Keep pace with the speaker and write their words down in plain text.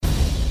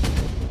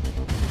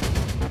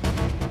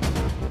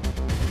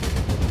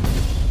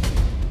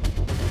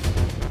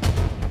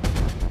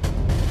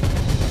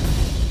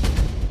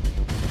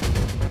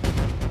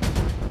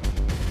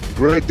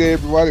Great day,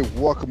 everybody.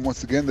 Welcome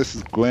once again. This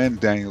is Glenn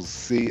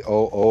Daniels,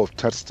 COO of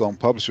Touchstone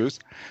Publishers.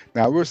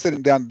 Now, we're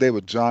sitting down today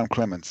with John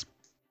Clements,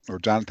 or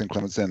Jonathan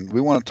Clements, and we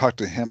want to talk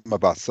to him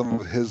about some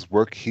of his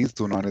work he's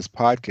doing on his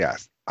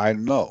podcast. I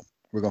know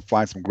we're going to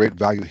find some great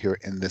value here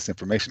in this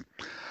information.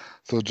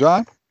 So,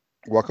 John,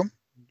 welcome.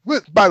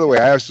 By the way,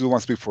 I actually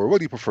want to speak for. What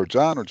do you prefer,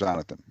 John or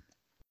Jonathan?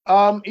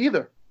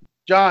 Either.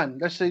 John.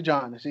 Let's say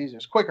John. It's easier.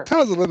 It's quicker.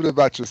 Tell us a little bit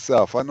about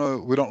yourself. I know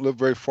we don't live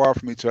very far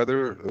from each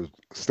other,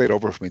 stayed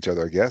over from each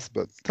other, I guess,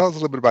 but tell us a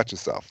little bit about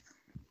yourself.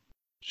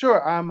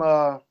 Sure. I'm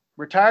a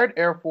retired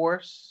Air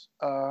Force,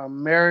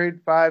 married,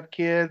 5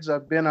 kids.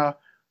 I've been a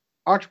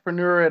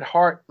entrepreneur at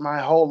heart my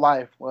whole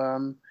life.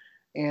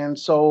 And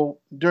so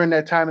during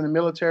that time in the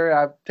military,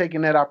 I've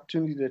taken that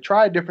opportunity to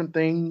try different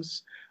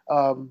things,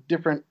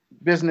 different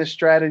business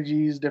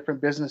strategies,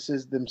 different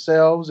businesses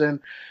themselves.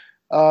 And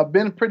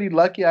been pretty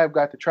lucky. I've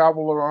got to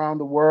travel around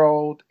the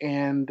world,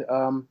 and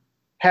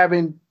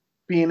having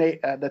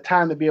the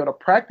time to be able to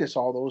practice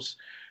all those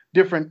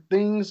different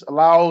things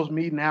allows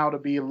me now to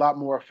be a lot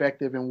more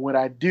effective in what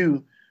I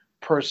do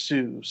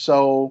pursue.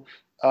 So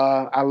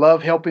I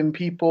love helping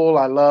people.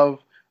 I love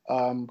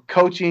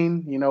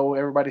coaching. You know,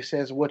 everybody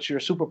says, what's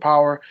your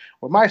superpower?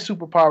 Well, my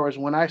superpower is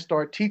when I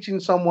start teaching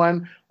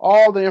someone,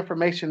 all the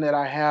information that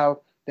I have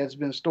that's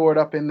been stored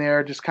up in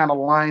there just kind of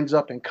lines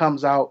up and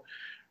comes out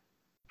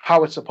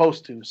how it's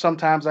supposed to.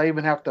 Sometimes I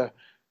even have to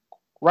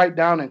write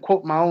down and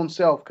quote my own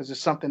self because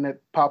it's something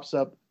that pops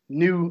up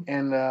new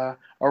and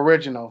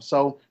original.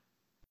 So,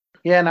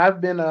 yeah, and I've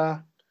been,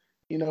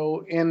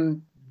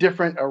 in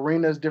different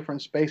arenas,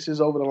 different spaces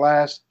over the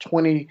last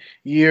 20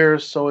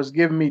 years. So it's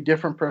given me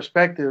different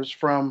perspectives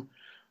from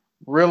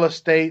real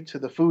estate to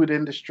the food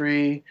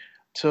industry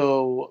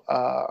to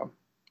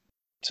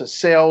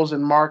sales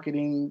and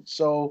marketing.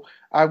 So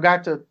I've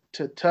got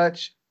to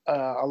touch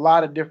a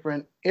lot of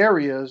different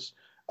areas,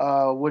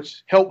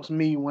 which helps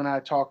me when I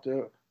talk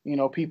to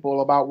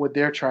people about what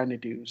they're trying to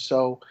do.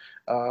 So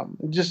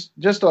just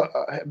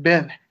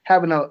been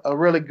having a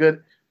really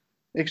good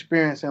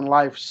experience in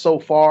life so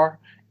far,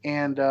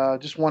 and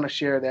just want to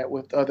share that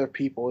with other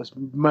people as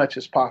much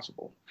as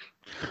possible.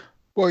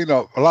 Well,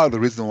 a lot of the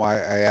reason why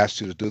I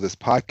asked you to do this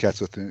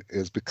podcast with me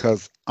is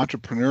because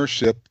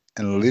entrepreneurship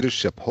and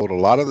leadership hold a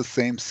lot of the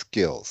same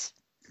skills.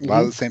 A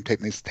lot of the same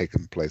techniques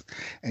taking place.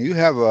 And you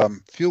have a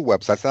few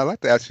websites. I'd like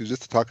to ask you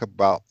just to talk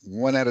about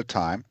one at a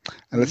time.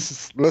 And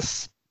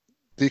let's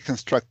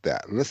deconstruct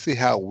that. Let's see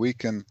how we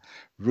can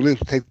really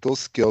take those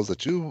skills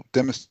that you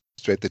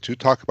demonstrate, that you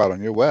talk about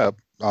on your web,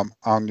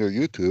 on your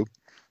YouTube,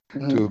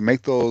 to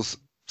make those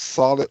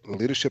solid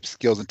leadership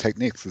skills and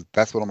techniques.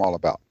 That's what I'm all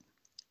about.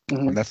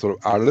 And that's what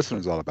our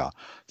listeners are all about.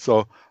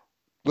 So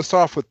let's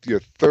start off with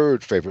your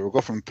third favorite. We'll go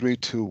from 3,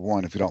 2,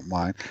 1, if you don't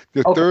mind.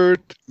 Your third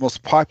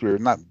most popular,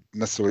 not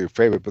necessarily your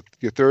favorite, but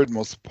your third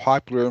most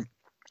popular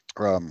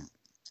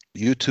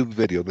YouTube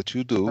video that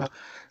you do.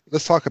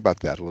 Let's talk about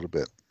that a little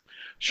bit.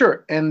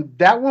 Sure. And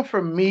that one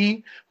for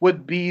me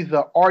would be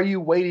the "Are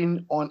You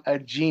Waiting on a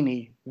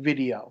Genie"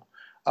 video.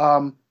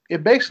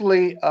 It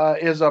basically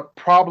is a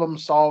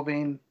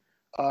problem-solving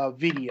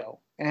video.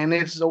 And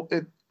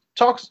it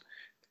talks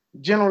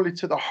generally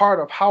to the heart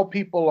of how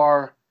people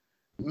are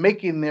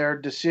making their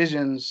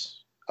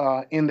decisions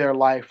in their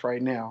life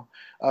right now.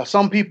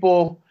 Some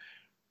people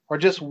are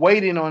just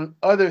waiting on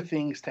other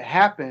things to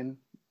happen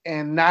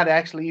and not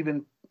actually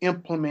even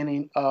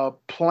implementing a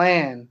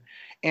plan.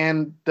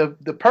 And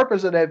the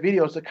purpose of that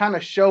video is to kind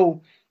of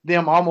show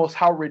them almost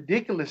how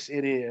ridiculous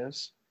it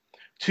is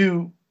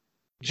to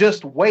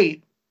just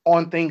wait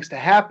on things to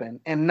happen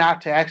and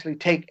not to actually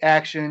take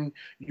action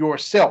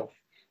yourself.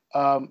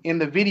 In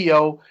the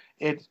video,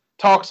 it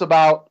talks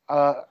about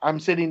I'm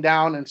sitting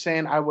down and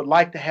saying, I would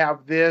like to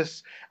have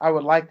this. I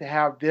would like to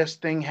have this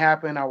thing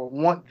happen. I would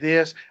want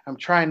this. I'm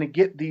trying to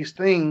get these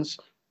things.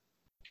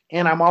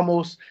 And I'm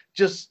almost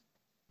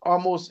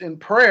in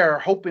prayer,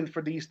 hoping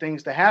for these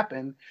things to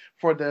happen,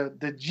 for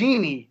the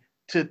genie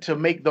to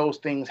make those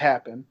things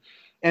happen.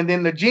 And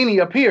then the genie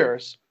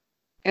appears,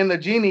 and the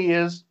genie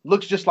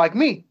looks just like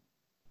me.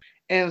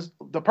 And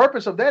the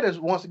purpose of that is,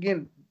 once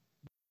again,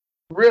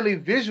 really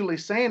visually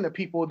saying to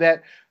people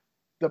that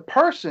the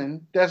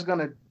person that's going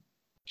to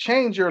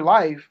change your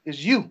life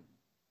is you.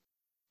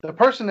 The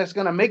person that's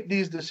going to make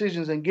these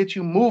decisions and get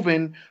you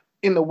moving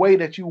in the way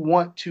that you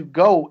want to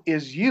go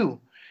is you.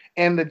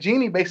 And the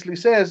genie basically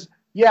says,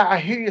 yeah, I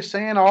hear you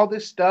saying all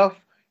this stuff.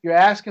 You're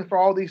asking for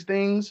all these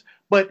things,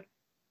 but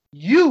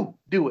you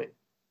do it.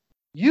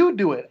 You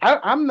do it.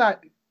 I'm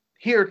not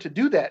here to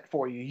do that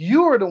for you.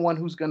 You are the one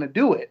who's going to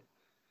do it.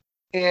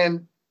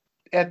 And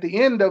at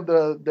the end of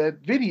the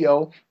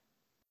video,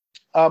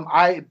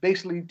 I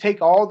basically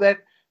take all that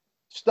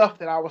stuff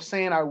that I was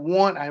saying, I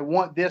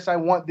want this,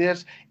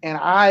 and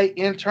I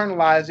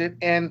internalize it,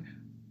 and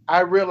I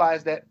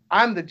realize that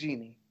I'm the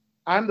genie.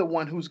 I'm the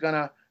one who's going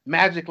to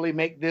magically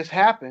make this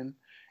happen.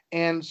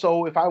 And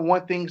so if I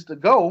want things to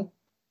go,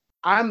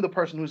 I'm the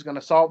person who's going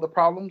to solve the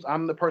problems.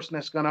 I'm the person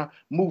that's going to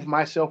move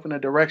myself in a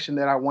direction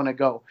that I want to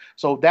go.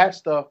 So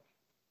that's the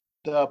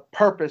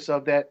purpose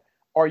of that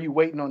Are You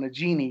Waiting on a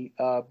Genie?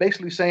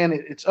 Basically saying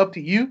it's up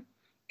to you,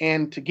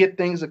 and to get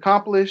things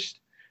accomplished,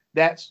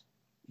 that's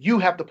you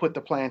have to put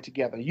the plan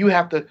together. You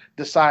have to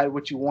decide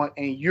what you want,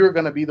 and you're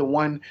going to be the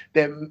one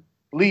that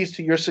leads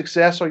to your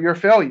success or your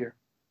failure.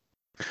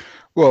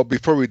 Well,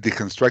 before we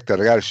deconstruct that,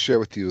 I got to share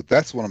with you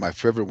that's one of my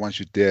favorite ones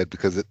you did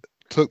because it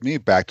took me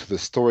back to the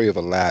story of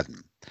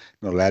Aladdin.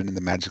 Aladdin and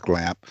the Magic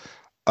Lamp.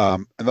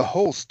 And the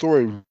whole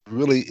story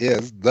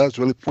does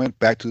really point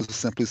back to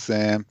simply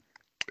saying,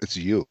 it's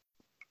you.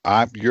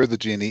 You're the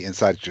genie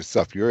inside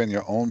yourself. You're in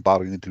your own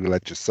bottle. You need to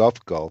let yourself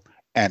go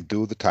and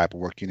do the type of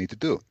work you need to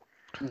do.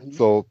 Mm-hmm.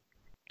 So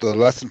the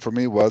lesson for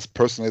me was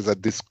personally, as I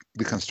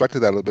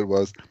deconstructed that a little bit,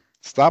 was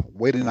stop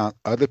waiting on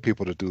other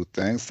people to do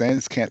things.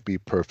 Things can't be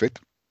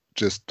perfect.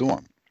 Just do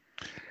them.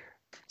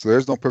 So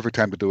there's no perfect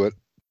time to do it.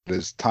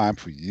 There's time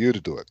for you to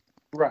do it.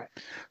 Right.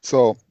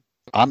 So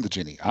I'm the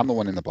genie. I'm the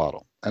one in the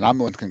bottle, and I'm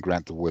the one who can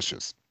grant the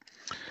wishes.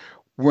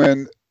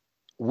 When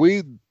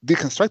we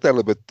deconstruct that a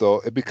little bit, though,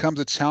 it becomes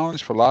a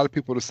challenge for a lot of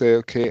people to say,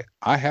 okay,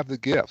 I have the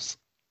gifts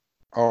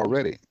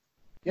already.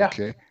 Yeah.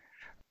 Okay.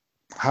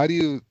 How do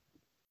you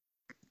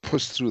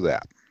push through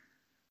that?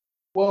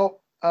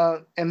 Well,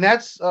 and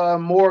that's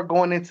more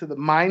going into the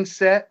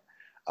mindset.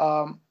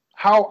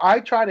 How I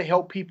try to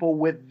help people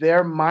with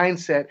their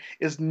mindset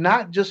is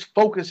not just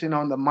focusing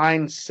on the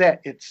mindset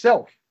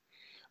itself.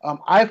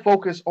 I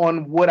focus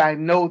on what I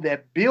know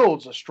that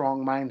builds a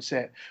strong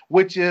mindset,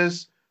 which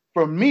is,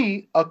 for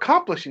me,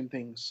 accomplishing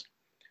things.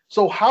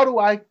 So, how do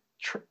I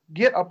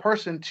get a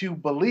person to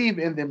believe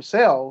in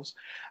themselves?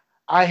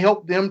 I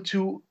help them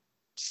to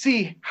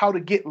see how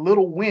to get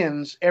little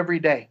wins every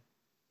day.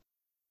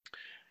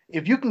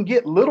 If you can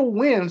get little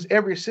wins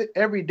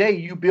every day,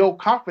 you build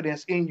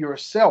confidence in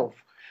yourself.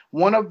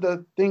 One of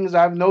the things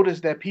I've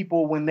noticed that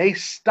people, when they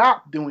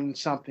stop doing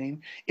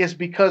something, is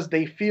because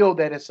they feel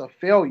that it's a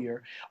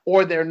failure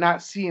or they're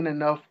not seeing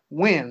enough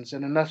wins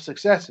and enough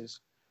successes.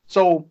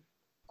 So,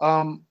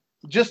 um,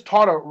 just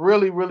taught a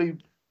really, really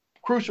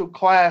crucial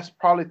class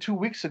probably 2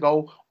 weeks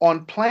ago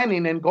on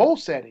planning and goal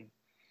setting.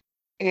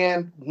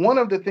 And one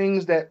of the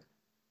things that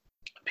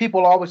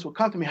people always will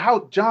come to me,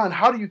 John,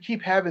 how do you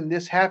keep having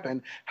this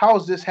happen? How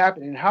is this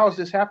happening? How is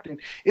this happening?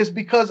 It's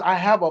because I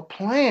have a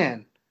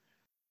plan.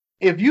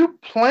 If you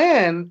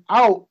plan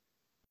out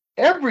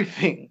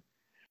everything,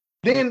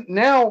 then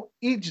now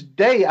each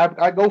day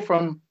I go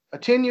from a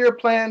 10-year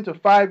plan to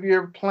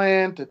 5-year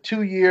plan to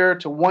 2-year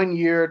to 1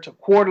 year to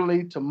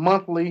quarterly to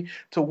monthly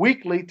to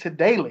weekly to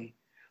daily.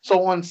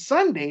 So on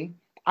Sunday,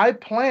 I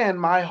plan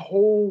my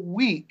whole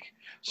week.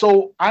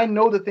 So I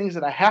know the things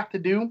that I have to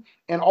do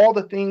and all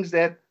the things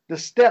that the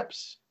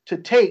steps to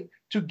take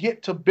to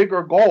get to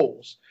bigger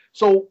goals.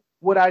 So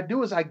what I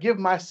do is I give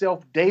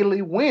myself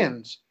daily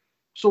wins.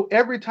 So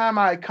every time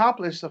I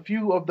accomplish a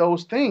few of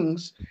those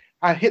things,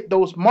 I hit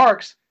those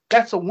marks,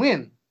 that's a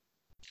win.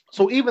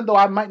 So even though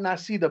I might not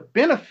see the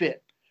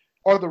benefit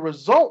or the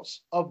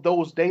results of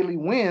those daily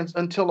wins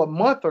until a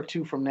month or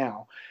two from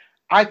now,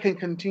 I can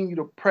continue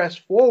to press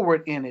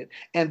forward in it.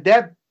 And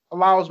that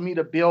allows me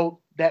to build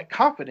that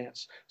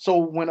confidence. So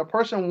when a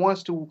person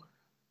wants to,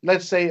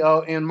 let's say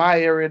in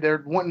my area,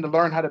 they're wanting to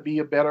learn how to be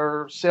a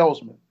better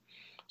salesman.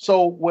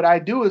 So what I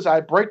do is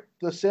I break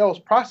the sales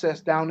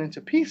process down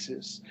into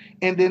pieces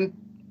and then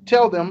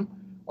tell them,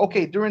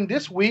 okay, during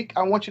this week,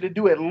 I want you to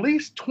do at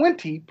least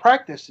 20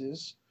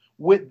 practices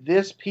with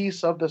this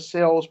piece of the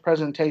sales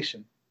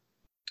presentation.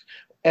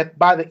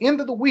 By the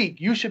end of the week,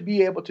 you should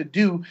be able to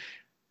do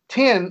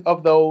 10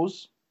 of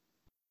those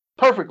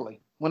perfectly.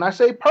 When I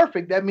say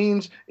perfect, that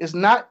means it's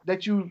not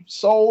that you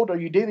sold or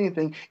you did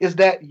anything, is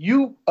that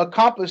you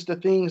accomplished the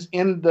things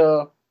in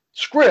the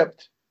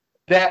script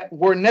that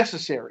were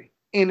necessary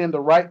and in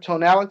the right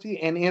tonality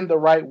and in the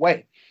right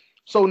way.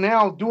 So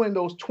now doing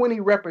those 20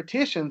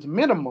 repetitions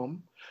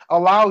minimum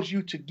allows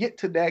you to get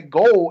to that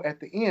goal at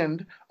the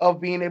end of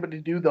being able to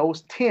do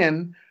those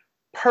 10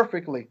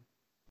 perfectly.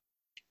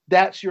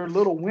 That's your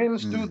little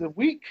wins through Mm. the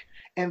week.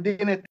 And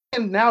then at the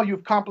end, now you've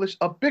accomplished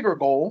a bigger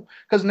goal.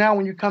 Because now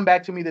when you come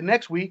back to me the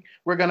next week,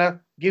 we're going to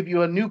give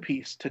you a new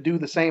piece to do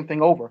the same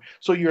thing over.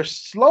 So you're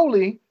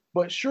slowly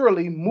but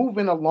surely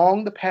moving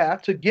along the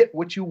path to get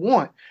what you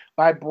want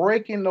by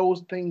breaking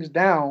those things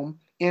down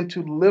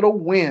into little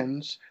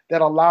wins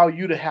that allow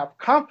you to have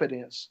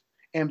confidence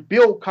and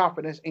build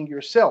confidence in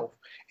yourself.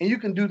 And you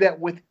can do that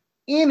with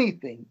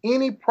anything,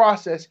 any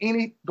process,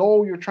 any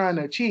goal you're trying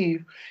to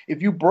achieve.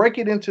 If you break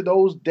it into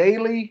those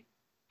daily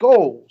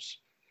goals.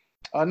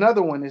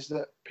 Another one is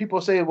that people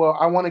say, well,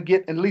 I want to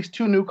get at least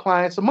 2 new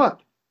clients a month.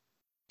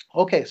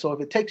 Okay, so if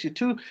it takes you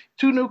two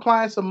new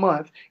clients a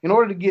month, in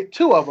order to get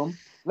two of them,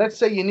 let's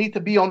say you need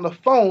to be on the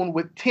phone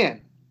with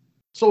 10.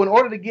 So in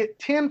order to get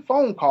 10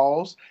 phone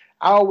calls,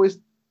 I always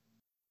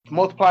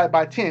multiply it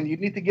by 10. You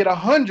need to get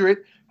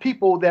 100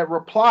 people that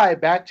reply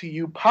back to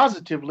you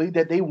positively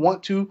that they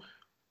want to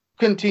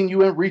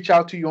continue and reach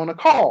out to you on a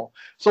call.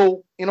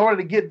 So in order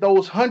to get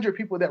those 100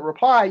 people that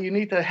reply, you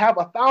need to have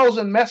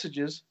 1,000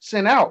 messages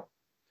sent out.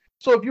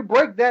 So if you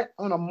break that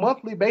on a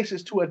monthly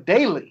basis to a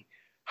daily,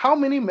 how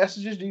many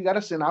messages do you got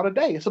to send out a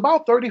day? It's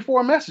about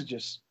 34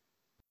 messages.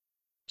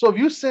 So if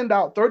you send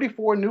out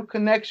 34 new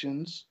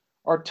connections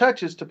or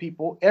touches to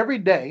people every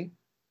day,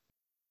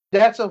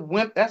 that's a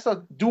win. That's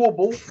a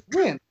doable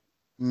win.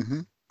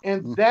 Mm-hmm.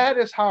 And that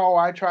is how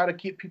I try to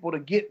get people to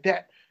get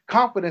that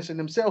confidence in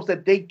themselves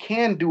that they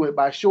can do it,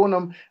 by showing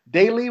them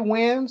daily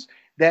wins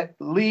that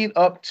lead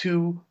up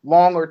to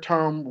longer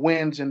term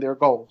wins in their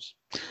goals.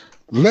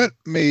 Let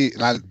me,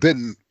 and I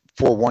didn't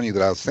forewarn you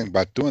that I was thinking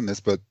about doing this,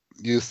 but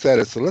you said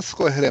it. So let's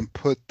go ahead and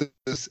put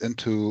this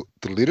into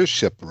the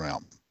leadership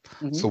realm.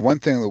 So Mm-hmm. one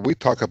thing that we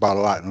talk about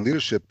a lot in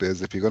leadership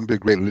is if you're going to be a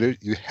great leader,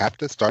 you have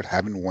to start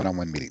having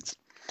one-on-one meetings.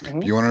 If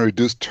Mm-hmm. you want to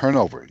reduce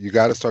turnover, you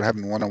got to start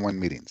having one-on-one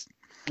meetings.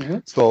 Mm-hmm.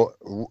 So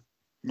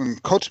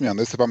coach me on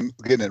this if I'm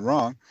getting it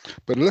wrong,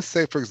 but let's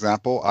say, for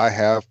example, I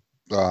have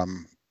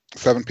um,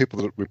 7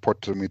 people that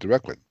report to me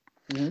directly.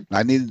 Mm-hmm. And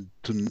I need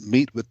to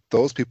meet with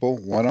those people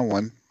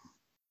one-on-one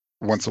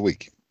once a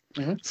week.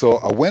 Mm-hmm. So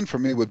a win for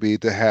me would be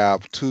to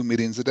have 2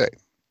 meetings a day.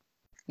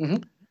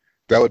 Mm-hmm.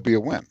 That would be a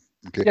win.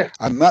 Okay. Yes.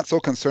 I'm not so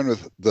concerned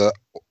with the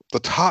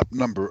top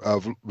number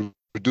of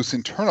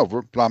reducing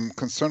turnover, but I'm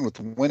concerned with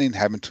winning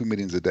having 2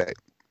 meetings a day.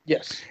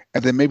 Yes.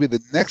 And then maybe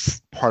the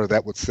next part of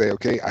that would say,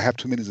 okay, I have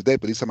 2 meetings a day,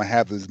 but each time I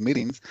have these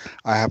meetings,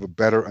 I have a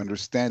better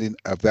understanding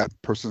of that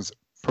person's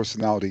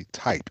personality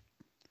type.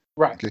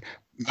 Right. Okay.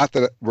 Not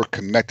that we're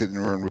connected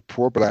and we're in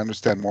rapport, but I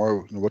understand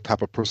more what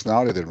type of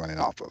personality they're running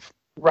off of.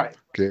 Right.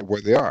 Okay,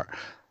 where they are.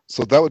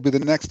 So that would be the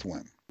next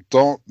one.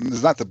 Don't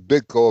It's not the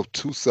big goal of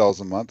 2 sales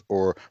a month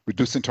or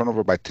reducing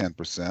turnover by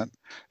 10%.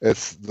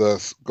 It's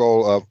the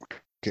goal of,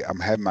 okay, I'm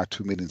having my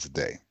 2 meetings a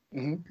day.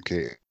 Mm-hmm.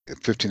 Okay,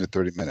 15 to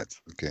 30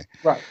 minutes. Okay.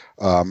 Right.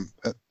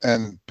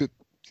 And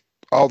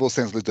all those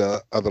things lead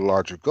to other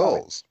larger Right.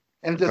 goals.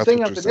 And the That's thing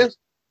what of you're it saying.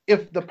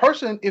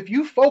 is, if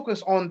you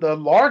focus on the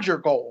larger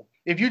goal,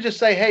 if you just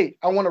say, hey,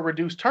 I want to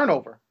reduce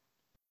turnover,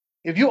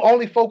 if you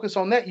only focus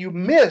on that, you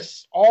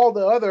miss all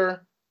the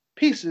other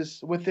pieces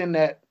within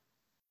that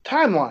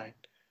timeline.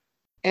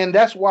 And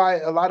that's why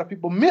a lot of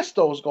people miss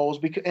those goals.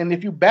 Because, and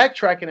if you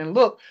backtrack it and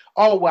look,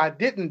 oh, well, I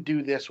didn't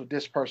do this with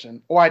this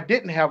person, or I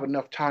didn't have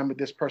enough time with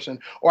this person,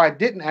 or I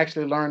didn't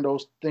actually learn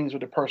those things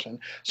with the person.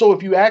 So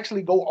if you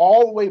actually go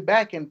all the way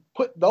back and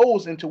put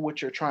those into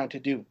what you're trying to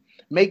do,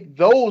 make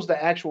those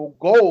the actual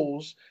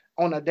goals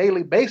on a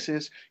daily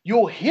basis,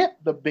 you'll hit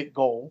the big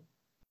goal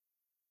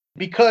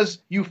because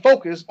you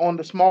focus on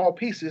the small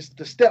pieces,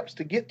 the steps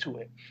to get to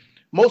it.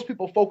 Most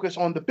people focus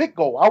on the big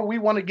goal. Oh, we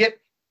want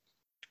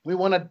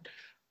to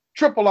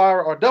triple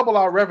our or double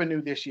our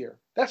revenue this year.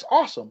 That's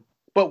awesome.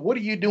 But what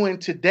are you doing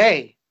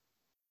today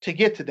to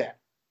get to that?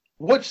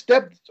 What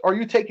steps are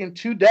you taking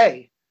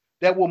today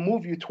that will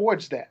move you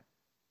towards that?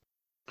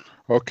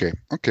 Okay.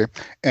 Okay.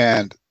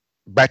 And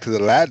back to the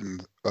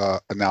Latin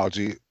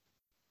analogy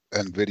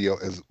and video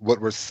is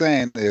what we're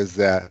saying is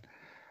that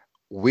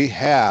we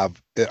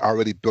have it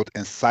already built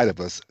inside of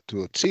us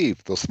to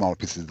achieve those smaller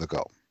pieces of the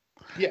goal.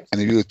 Yes.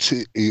 And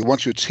if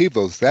once you achieve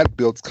those, that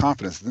builds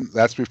confidence.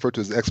 That's referred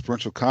to as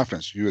experiential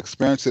confidence. You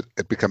experience it,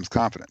 it becomes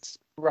confidence.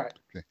 Right.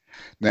 Okay.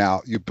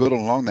 Now you build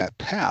along that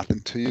path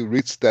until you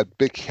reach that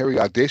big, hairy,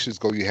 audacious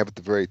goal you have at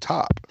the very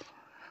top.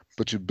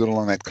 But you build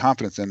along that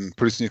confidence, and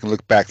pretty soon you can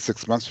look back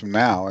 6 months from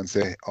now and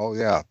say, "Oh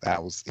yeah,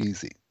 that was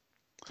easy."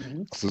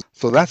 Mm-hmm.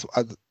 So that's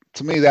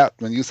to me that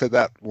when you said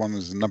that one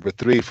was number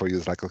 3 for you,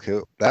 it's like,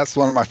 okay, that's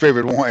one of my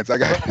favorite ones. I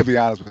got to be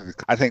honest with you.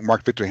 I think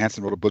Mark Victor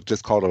Hansen wrote a book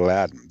just called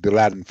Aladdin. The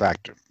Aladdin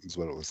Factor is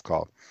what it was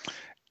called,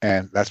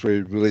 and that's where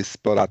he really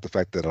spelled out the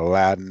fact that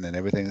Aladdin and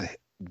everything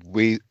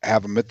we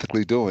have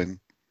mythically doing,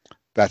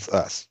 that's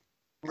us,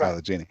 Right.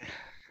 the genie.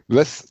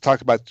 Let's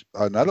talk about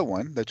another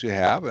one that you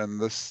have, and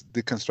let's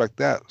deconstruct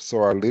that so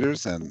our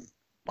leaders and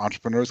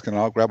entrepreneurs can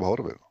all grab a hold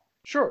of it.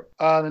 Sure.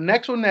 The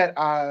next one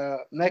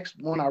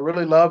I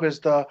really love is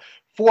the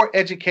 4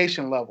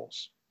 education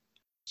levels.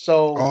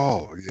 So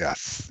Oh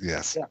yes,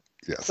 yes, yeah.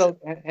 yes.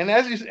 And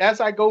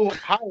as I go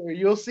higher,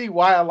 you'll see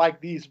why I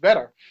like these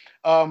better.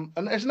 And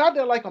it's not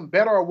that I like them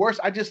better or worse.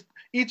 I just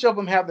each of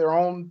them have their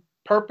own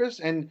purpose.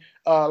 And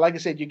like I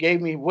said, you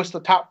gave me what's the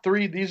top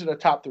 3. These are the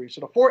top 3.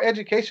 So the 4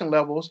 education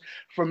levels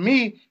for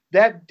me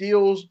that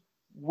deals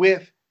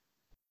with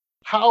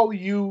how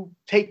you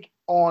take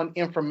on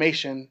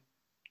information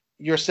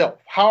yourself.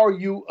 How are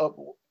you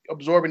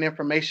absorbing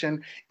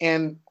information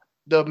and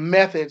the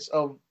methods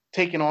of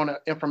taking on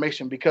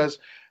information? Because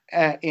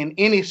in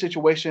any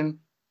situation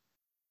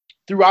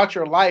throughout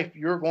your life,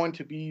 you're going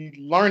to be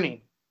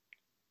learning.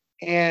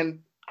 And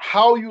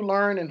how you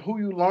learn and who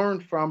you learn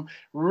from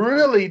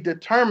really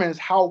determines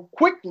how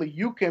quickly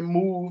you can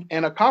move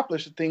and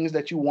accomplish the things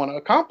that you want to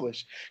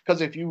accomplish. Because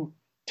if you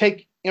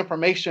take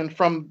information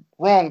from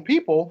wrong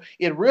people,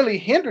 it really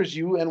hinders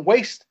you and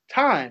wastes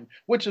time,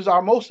 which is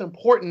our most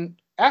important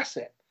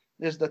asset,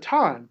 is the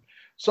time.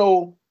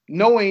 So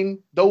knowing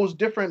those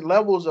different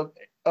levels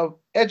of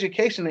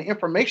education and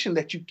information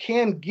that you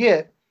can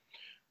get,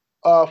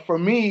 for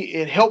me,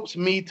 it helps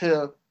me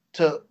to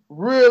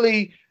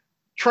really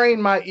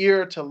train my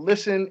ear to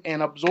listen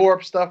and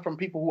absorb stuff from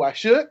people who I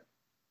should,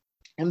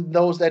 and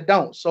those that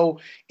don't. So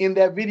in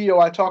that video,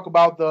 I talk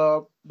about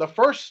the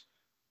first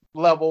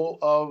level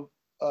of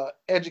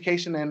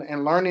education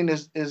and learning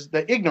is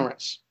the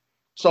ignorance.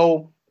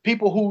 So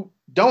people who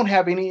don't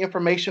have any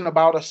information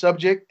about a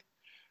subject,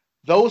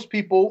 those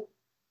people,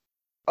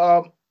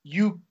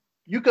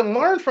 you can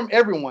learn from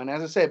everyone,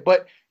 as I said,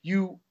 but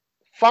you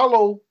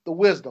follow the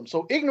wisdom.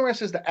 So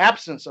ignorance is the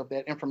absence of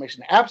that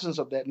information, the absence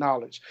of that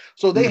knowledge.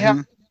 So they have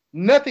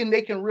Mm-hmm. nothing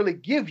they can really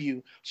give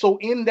you. So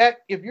in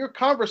that, if you're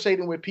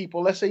conversating with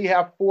people, let's say you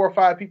have 4 or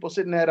 5 people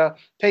sitting at a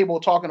table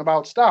talking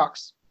about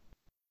stocks,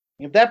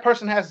 if that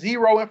person has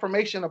zero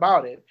information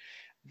about it,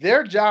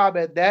 their job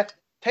at that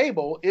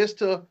table is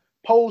to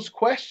pose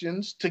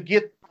questions to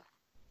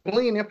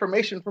glean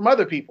information from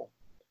other people.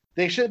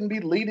 They shouldn't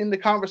be leading the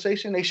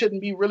conversation. They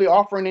shouldn't be really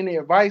offering any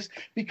advice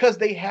because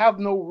they have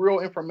no real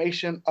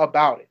information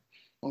about it.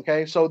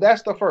 Okay, so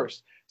that's the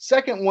first.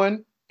 Second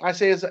one, I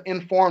say, is an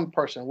informed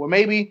person. Well,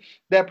 maybe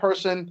that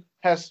person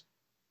has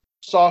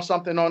saw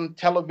something on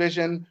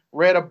television,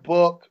 read a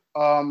book,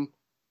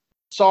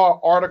 saw an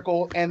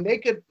article, and they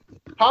could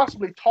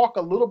possibly talk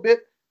a little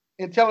bit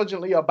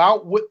intelligently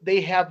about what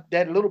they have,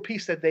 that little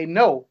piece that they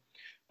know.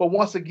 But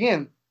once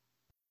again,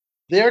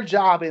 their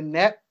job in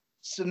that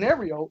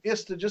scenario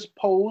is to just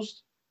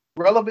pose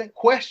relevant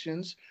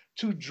questions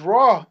to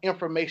draw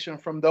information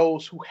from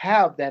those who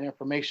have that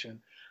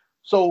information.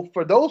 So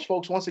for those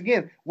folks, once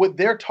again, what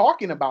they're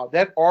talking about,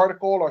 that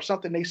article or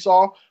something they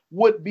saw,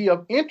 would be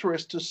of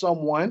interest to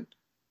someone,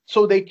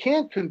 so they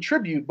can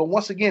contribute. But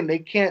once again, they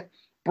can't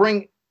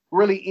bring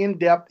really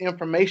in-depth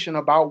information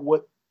about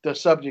what the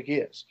subject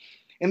is.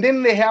 And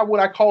then they have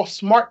what I call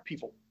smart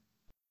people.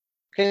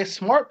 Okay,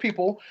 smart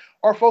people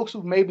are folks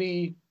who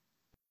maybe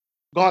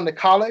gone to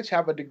college,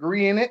 have a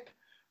degree in it,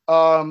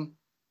 um,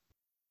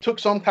 took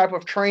some type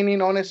of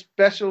training on it,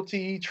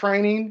 specialty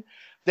training.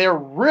 They're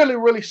really,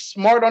 really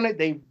smart on it.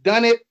 They've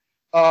done it.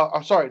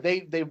 I'm sorry,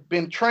 they've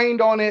been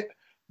trained on it,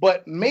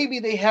 but maybe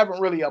they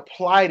haven't really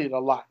applied it a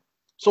lot.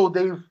 So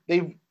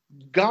they've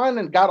gone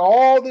and got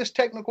all this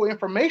technical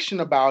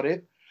information about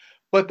it,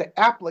 but the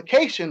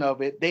application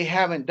of it they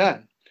haven't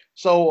done.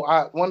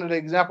 So one of the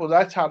examples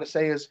I try to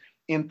say is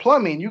in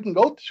plumbing, you can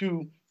go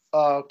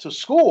to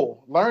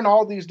school, learn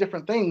all these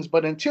different things,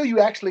 but until you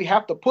actually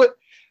have to put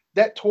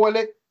that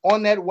toilet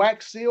on that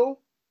wax seal,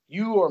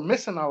 you are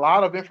missing a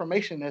lot of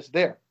information that's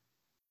there.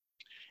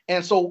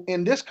 And so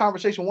in this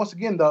conversation, once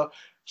again, the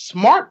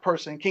smart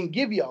person can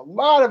give you a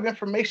lot of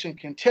information,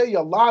 can tell you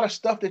a lot of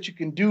stuff that you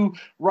can do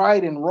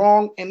right and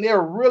wrong, and they're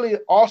a really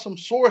awesome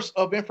source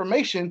of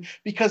information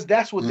because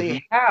that's what Mm-hmm.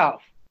 they have,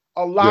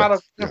 a lot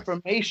of Yes. Yes.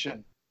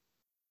 information.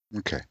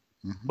 Okay.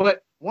 Mm-hmm.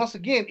 But once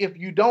again, if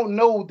you don't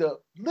know the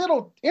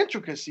little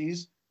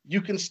intricacies, you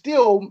can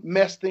still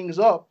mess things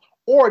up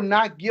or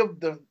not give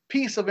the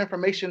piece of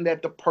information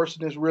that the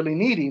person is really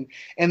needing.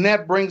 And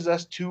that brings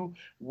us to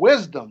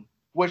wisdom,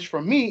 which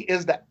for me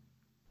is the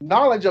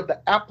knowledge of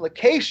the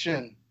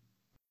application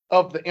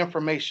of the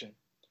information.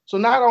 So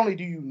not only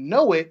do you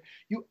know it,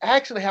 you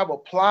actually have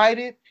applied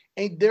it,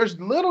 and there's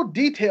little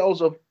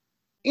details of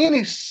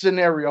any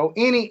scenario,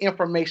 any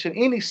information,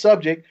 any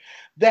subject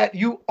that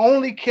you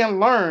only can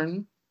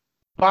learn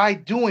by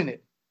doing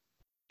it.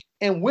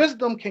 And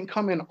wisdom can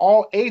come in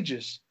all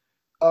ages,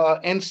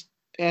 and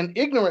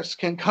ignorance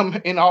can come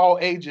in all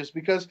ages,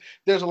 because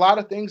there's a lot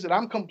of things that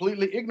I'm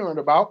completely ignorant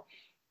about,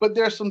 but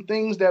there's some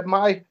things that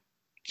my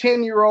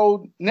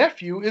 10-year-old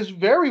nephew is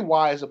very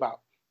wise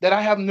about that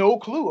I have no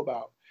clue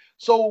about.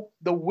 So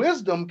the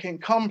wisdom can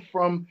come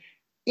from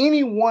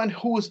anyone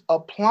who's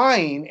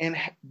applying and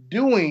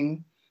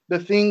doing the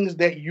things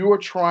that you're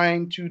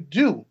trying to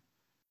do.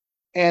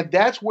 And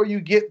that's where you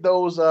get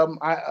those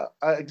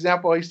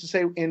example I used to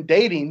say in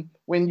dating,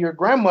 when your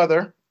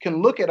grandmother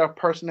can look at a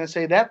person and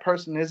say that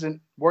person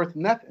isn't worth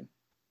nothing.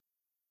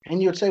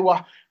 And you'd say,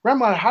 well,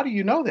 grandmother, how do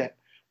you know that?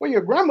 Well,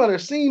 your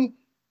grandmother's seen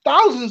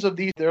thousands of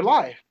these in their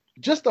life.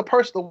 Just the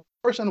person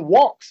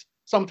walks.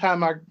 Sometime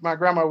my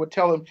grandma would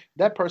tell him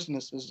that person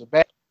is a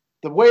bad.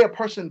 The way a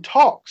person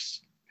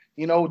talks,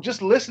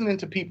 just listening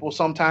to people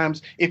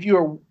sometimes, if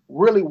you're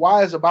really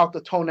wise about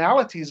the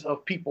tonalities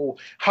of people,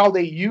 how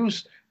they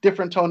use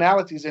different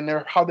tonalities and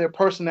how their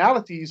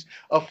personalities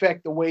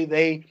affect the way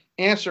they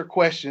answer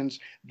questions,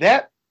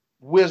 that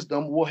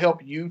wisdom will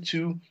help you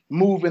to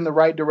move in the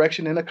right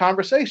direction in a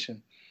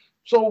conversation.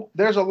 So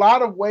there's a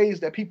lot of ways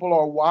that people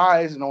are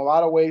wise, and a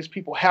lot of ways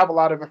people have a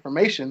lot of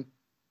information.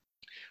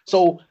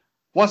 So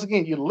once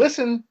again, you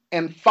listen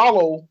and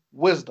follow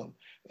wisdom.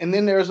 And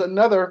then there's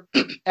another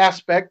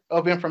aspect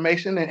of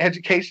information and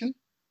education,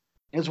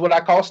 is what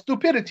I call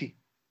stupidity.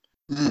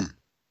 Mm.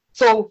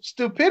 So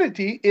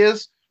stupidity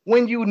is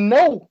when you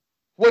know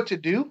what to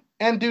do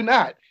and do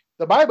not.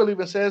 The Bible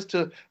even says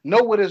to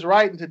know what is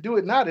right and to do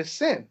it not is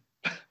sin.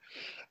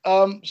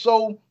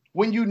 So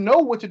when you know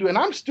what to do, and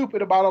I'm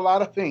stupid about a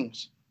lot of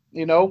things.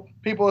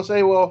 People will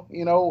say, well,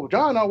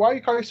 John, why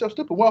you call yourself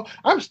stupid? Well,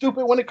 I'm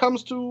stupid when it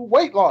comes to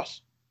weight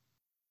loss.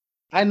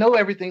 I know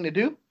everything to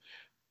do.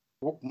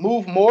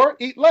 Move more,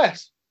 eat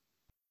less.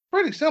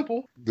 Pretty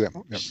simple. Yeah,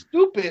 We're yeah.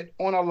 stupid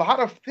on a lot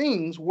of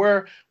things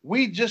where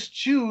we just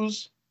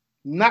choose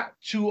not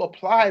to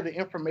apply the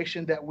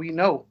information that we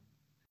know.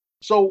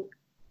 So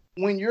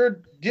when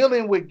you're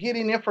dealing with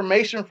getting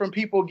information from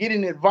people,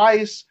 getting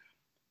advice,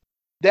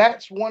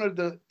 that's one of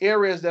the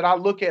areas that I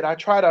look at. I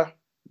try to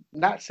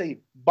not say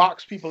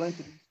box people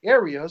into these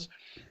areas,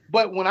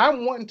 but when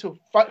I'm wanting to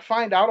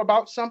find out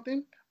about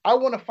something, I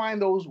want to find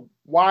those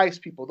wise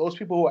people, those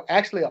people who are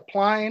actually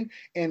applying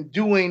and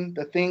doing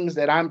the things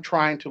that I'm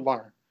trying to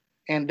learn.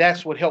 And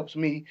that's what helps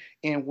me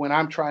in when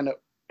I'm trying to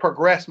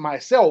progress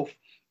myself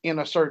in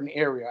a certain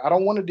area. I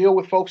don't want to deal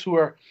with folks who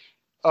are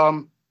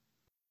um,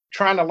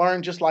 trying to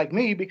learn just like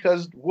me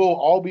because we'll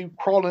all be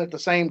crawling at the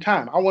same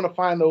time. I want to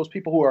find those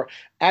people who are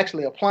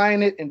actually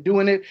applying it and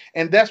doing it.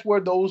 And that's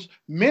where those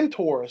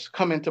mentors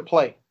come into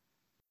play.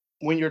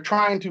 When you're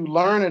trying to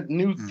learn a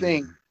new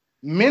thing,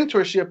 Mm.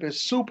 mentorship is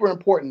super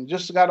important.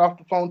 Just got off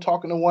the phone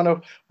talking to one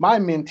of my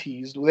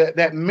mentees.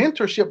 That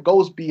mentorship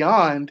goes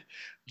beyond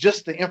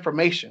just the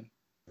information.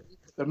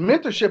 The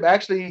mentorship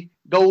actually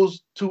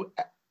goes to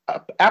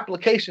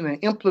application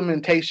and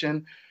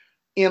implementation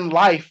in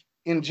life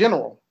in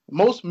general.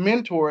 Most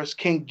mentors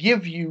can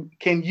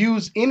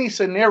use any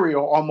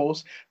scenario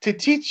almost to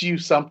teach you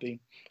something.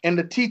 And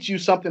to teach you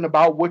something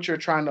about what you're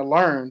trying to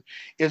learn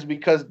is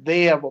because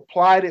they have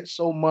applied it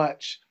so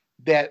much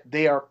that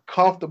they are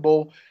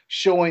comfortable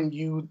showing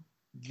you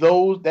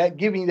those that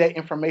giving you that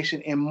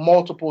information in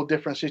multiple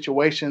different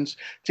situations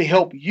to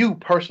help you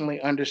personally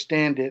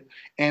understand it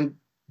and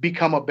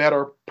become a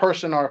better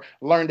person or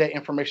learn that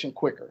information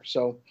quicker.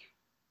 So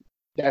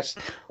that's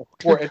Okay.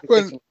 for Well,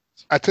 education.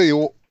 I tell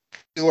you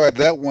what,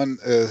 that one,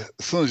 as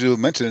soon as you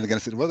mentioned it again, I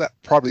said, well, that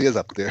probably is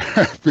up there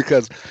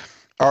because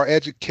our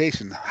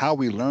education, how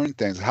we learn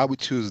things, how we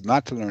choose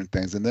not to learn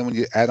things, and then when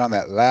you add on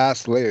that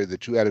last layer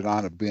that you added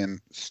on of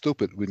being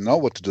stupid, we know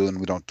what to do and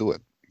we don't do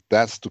it.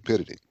 That's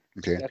stupidity.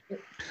 Okay. That's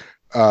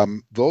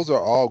it. Those are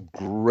all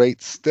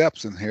great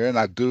steps in here, and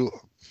I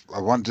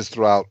want to just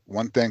throw out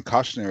one thing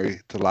cautionary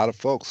to a lot of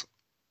folks.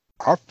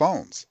 Our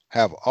phones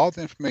have all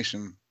the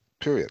information,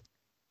 period.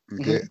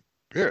 Okay, Mhm.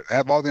 period.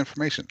 Have all the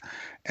information,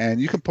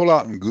 and you can pull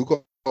out and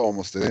Google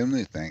almost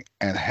anything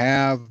and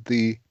have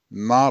the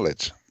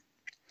knowledge,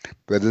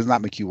 but it does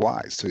not make you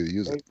wise till you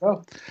use There it. you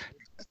go.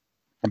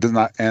 It does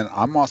not. And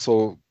I'm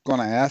also going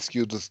to ask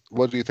you, just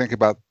what do you think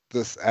about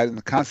this adding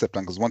the concept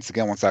on? Because once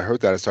again, once I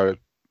heard that, I started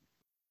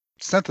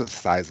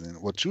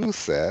synthesizing what you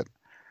said,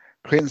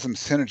 creating some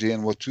synergy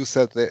in what you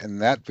said there in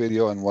that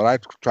video and what I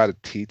try to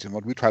teach and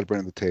what we try to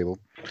bring to the table.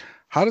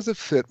 How does it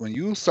fit when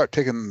you start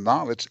taking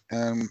knowledge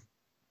and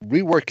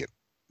rework it,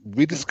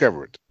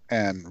 rediscover it,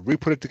 and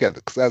re-put it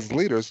together? Because as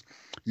leaders,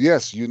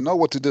 yes, you know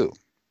what to do.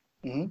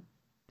 Mhm.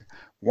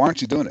 Why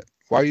aren't you doing it?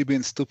 Why are you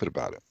being stupid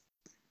about it?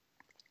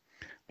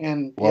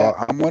 And yeah.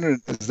 Well, I'm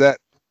wondering, is that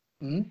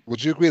Mhm.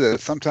 would you agree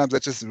that sometimes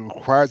that just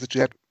requires that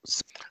you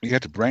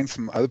have to bring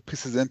some other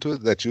pieces into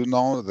it that you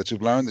know, that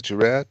you've learned, that you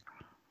read?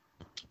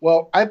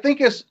 Well, I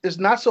think it's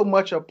not so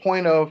much a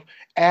point of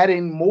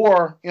adding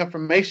more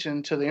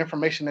information to the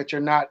information that you're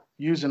not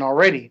using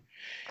already.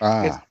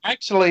 It's Ah,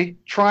 actually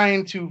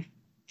trying to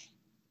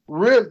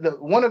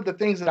one of the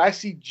things that I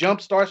see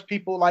jump starts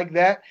people like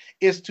that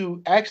is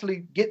to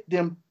actually get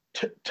them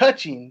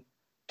touching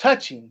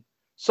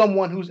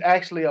someone who's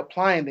actually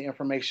applying the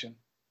information.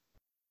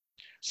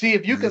 See,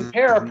 if you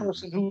compare a mm-hmm.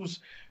 person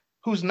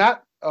who's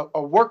not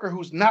a worker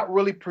who's not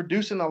really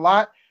producing a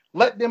lot,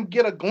 let them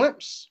get a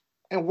glimpse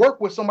and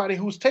work with somebody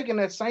who's taking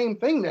that same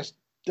thing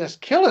that's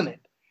killing it,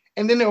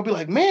 and then they'll be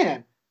like,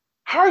 "Man,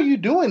 how are you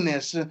doing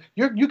this?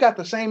 You got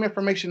the same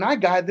information I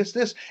got.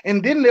 This,"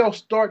 and then they'll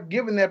start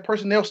giving that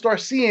person. They'll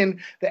start seeing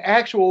the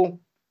actual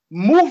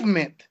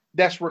movement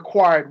that's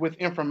required with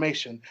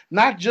information,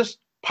 not just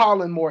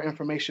piling more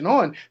information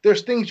on.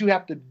 There's things you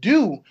have to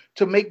do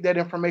to make that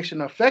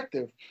information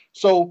effective.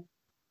 So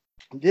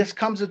this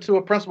comes into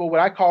a principle what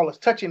I call as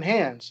touching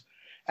hands.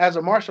 As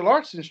a martial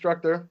arts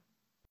instructor,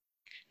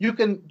 you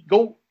can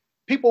go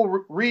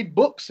people read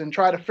books and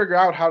try to figure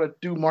out how to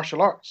do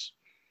martial arts.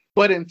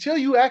 But until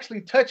you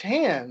actually touch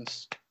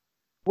hands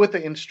with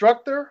an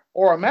instructor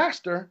or a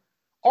master,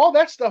 all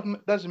that stuff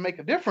doesn't make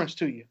a difference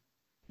to you.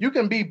 You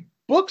can be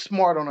book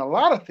smart on a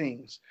lot of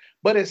things,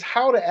 but it's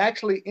how to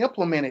actually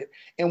implement it.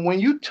 And when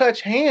you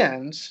touch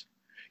hands,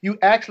 you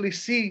actually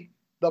see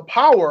the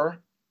power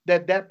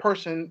that that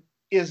person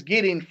is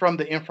getting from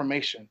the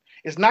information.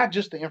 It's not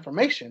just the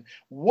information.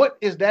 What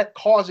is that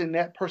causing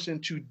that person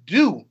to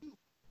do?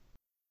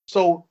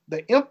 So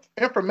the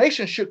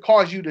information should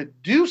cause you to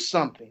do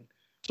something.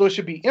 So it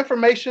should be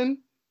information,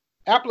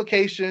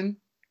 application,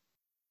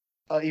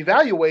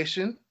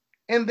 evaluation,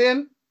 and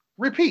then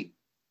repeat.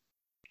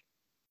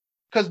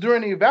 Because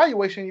during the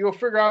evaluation, you'll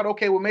figure out,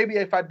 okay, well, maybe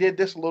if I did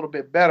this a little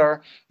bit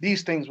better,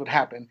 these things would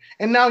happen.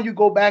 And now you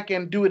go back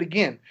and do it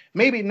again.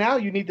 Maybe now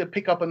you need to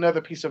pick up another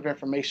piece of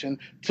information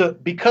to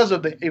because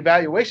of the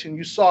evaluation.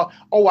 You saw,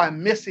 oh,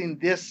 I'm missing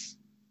this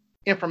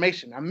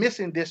information. I'm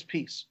missing this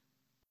piece.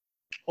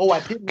 Oh, I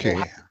didn't know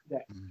how Okay. to do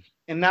that.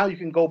 And now you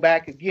can go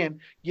back again.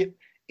 Get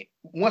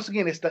once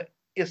again, it's the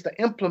it's the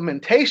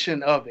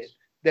implementation of it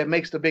that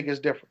makes the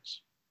biggest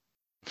difference.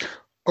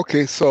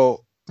 Okay,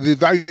 so the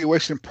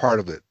evaluation part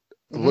of it,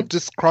 Mm-hmm. what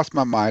just crossed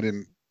my mind,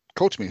 and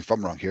coach me if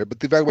I'm wrong here, but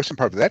the evaluation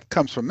part of it, that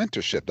comes from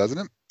mentorship, doesn't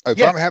it? If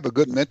I Yes. have a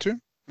good mentor,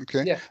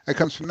 okay, Yes. that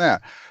comes from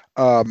that.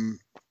 Um,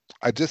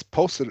 I just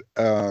posted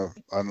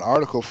an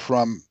article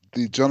from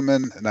the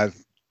gentleman, and I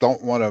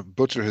don't want to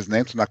butcher his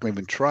name, so I'm not going to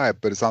even try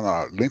it, but it's on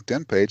our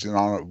LinkedIn page and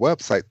on our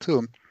website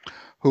too,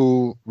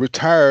 who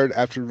retired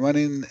after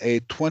running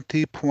a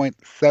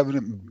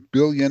 $20.7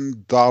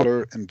 billion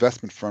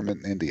investment firm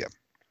in India.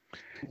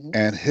 Mm-hmm.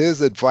 And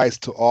his advice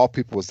to all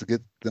people was to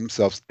get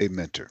themselves a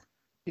mentor.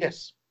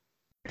 Yes.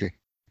 Okay.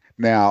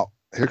 Now,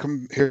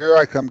 here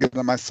I come getting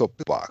on my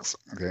soapbox.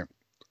 Okay.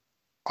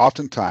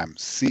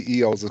 Oftentimes,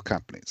 CEOs of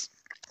companies,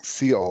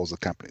 CEOs of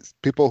companies,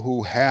 people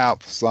who have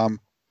a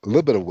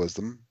little bit of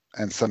wisdom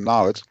and some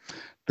knowledge,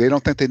 they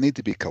don't think they need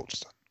to be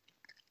coached.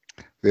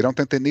 They don't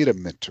think they need a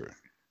mentor.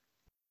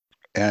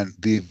 And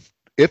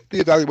if the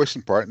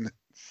evaluation part, and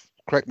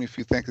correct me if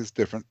you think it's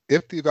different,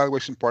 if the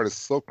evaluation part is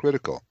so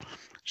critical,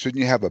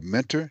 shouldn't you have a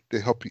mentor to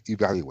help you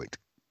evaluate?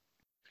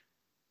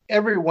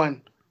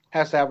 Everyone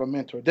has to have a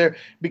mentor there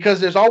because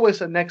there's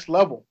always a next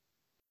level.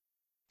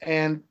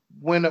 And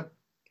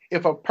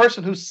if a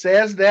person who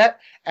says that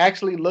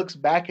actually looks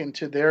back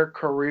into their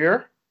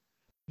career,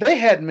 they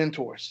had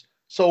mentors.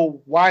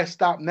 So why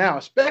stop now?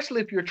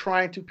 Especially if you're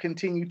trying to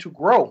continue to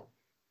grow.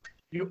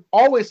 You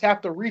always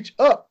have to reach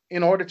up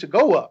in order to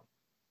go up.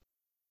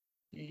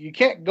 You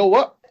can't go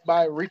up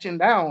by reaching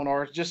down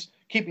or just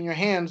keeping your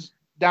hands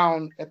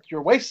down at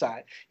your waist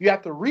side. You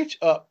have to reach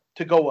up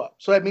to go up.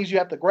 So that means you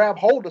have to grab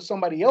hold of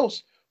somebody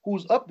else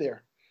who's up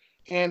there.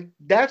 And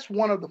that's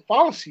one of the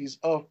fallacies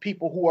of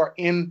people who are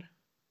in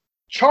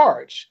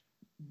charge.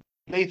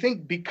 They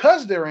think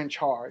because they're in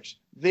charge,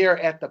 they're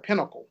at the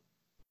pinnacle.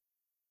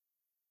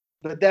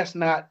 But that's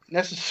not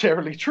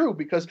necessarily true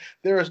because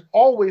there is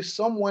always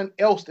someone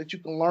else that you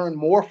can learn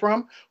more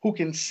from who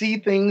can see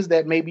things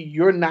that maybe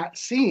you're not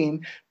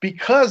seeing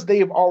because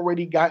they've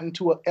already gotten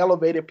to an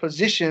elevated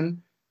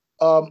position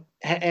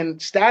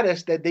and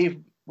status that they've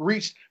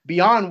reached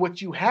beyond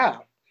what you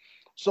have.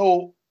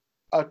 So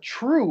I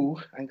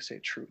can say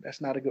true,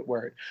 that's not a good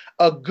word.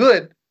 A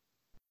good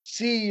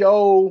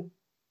CEO,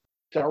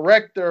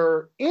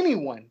 director,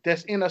 anyone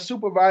that's in a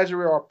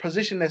supervisory or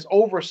position that's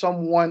over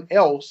someone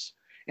else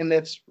and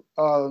that's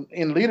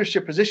in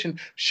leadership position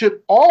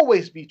should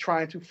always be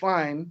trying to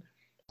find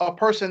a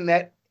person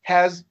that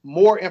has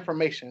more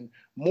information,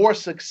 more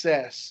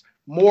success,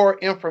 more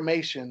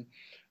information,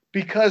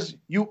 because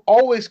you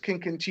always can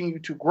continue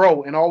to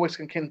grow and always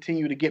can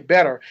continue to get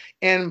better.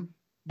 And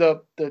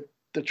the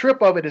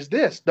trip of it is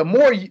this: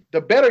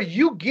 the better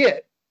you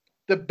get,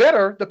 the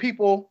better the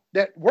people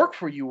that work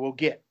for you will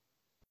get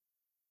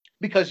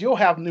because you'll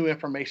have new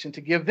information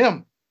to give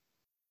them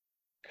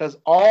because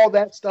all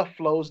that stuff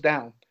flows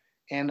down.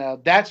 And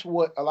that's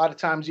what a lot of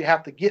times you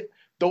have to get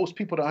those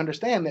people to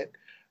understand that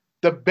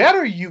the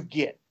better you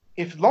get,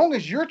 as long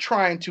as you're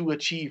trying to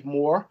achieve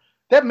more,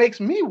 that makes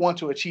me want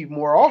to achieve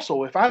more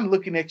also. If I'm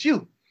looking at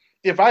you,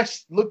 if I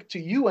look to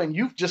you and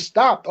you've just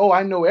stopped, oh,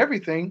 I know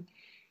everything,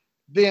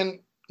 then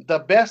the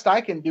best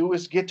I can do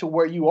is get to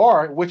where you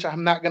are, which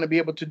I'm not going to be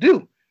able to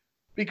do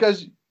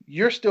because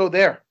you're still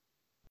there.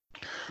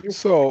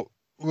 So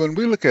when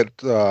we look at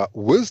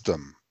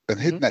wisdom and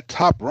hitting Mhm. that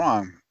top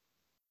rung,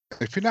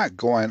 if you're not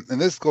going,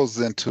 and this goes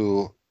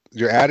into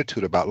your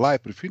attitude about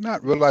life, but if you're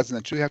not realizing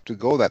that you have to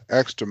go that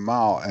extra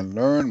mile and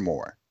learn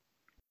more,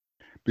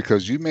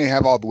 because you may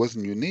have all the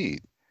wisdom you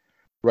need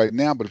right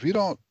now, but if you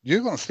don't, you're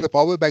going to slip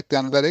all the way back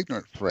down to that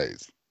ignorant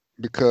phrase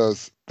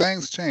because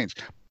things change.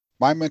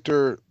 My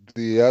mentor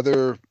the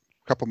other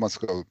couple months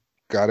ago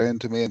got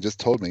into me and just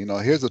told me,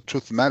 here's the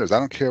truth of the matter is I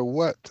don't care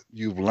what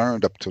you've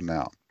learned up to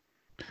now.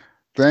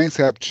 Things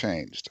have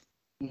changed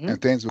Mhm.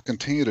 and things will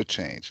continue to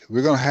change.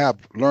 We're going to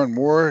learn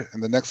more in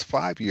the next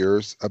 5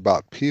 years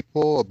about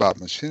people, about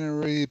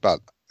machinery,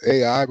 about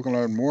AI. We're going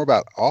to learn more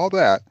about all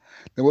that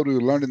than what we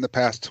learned in the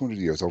past 200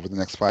 years over the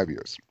next 5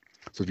 years.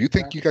 So if you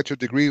think you Exactly. got your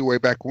degree way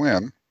back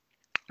when,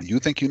 you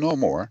think you know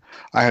more.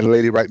 I had a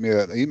lady write me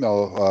an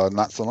email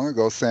not so long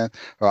ago saying,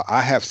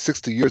 I have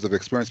 60 years of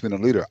experience being a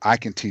leader. I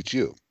can teach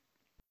you.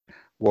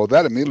 Well,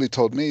 that immediately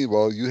told me,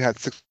 well, you had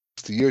 60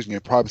 years and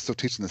you're probably still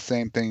teaching the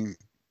same thing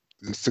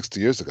 60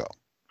 years ago.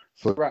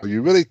 So you Right.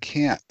 really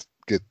can't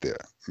get there,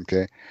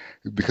 okay?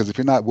 Because if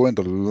you're not willing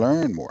to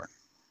learn more,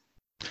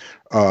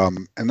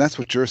 and that's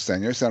what you're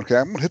saying. You're saying, okay,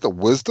 I'm going to hit the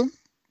wisdom,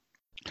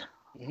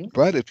 Mhm.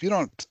 but if you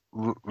don't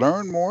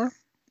learn more,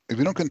 if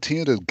you don't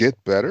continue to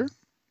get better,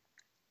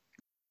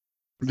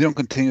 if you don't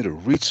continue to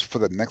reach for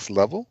the next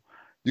level,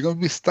 you're going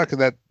to be stuck in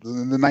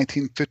the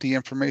 1950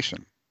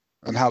 information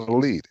on how to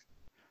lead.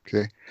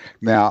 Okay.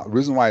 Now, the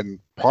reason why I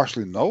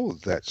partially know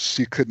that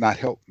she could not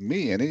help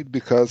me any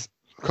because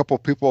a couple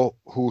of people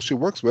who she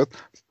works with,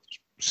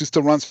 she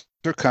still runs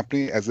her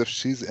company as if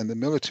she's in the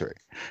military.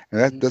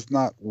 And that Mhm. does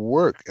not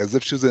work as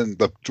if she was in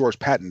the George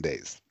Patton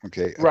days,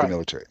 okay, of the Right.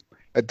 military.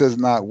 It does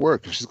not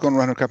work. If she's going to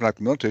run her company like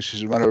the military, she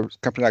should run her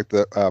company like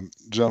the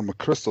General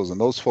McChrystals and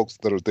those folks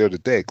that are there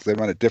today, because they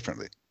run it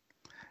differently.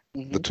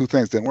 The Hmm. two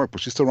things didn't work,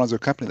 but she still runs her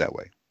company that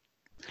way.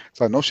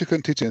 So I know she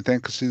couldn't teach anything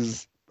because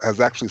she's has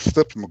actually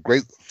slipped from a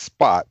great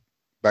spot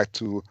back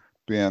to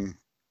being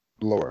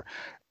lower.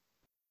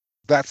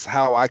 That's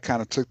how I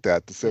kind of took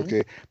that to say, Hmm.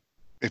 okay,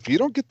 if you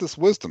don't get this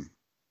wisdom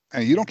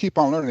and you don't keep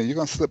on learning, you're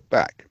going to slip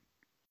back.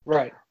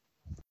 Right.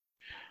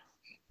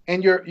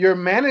 And your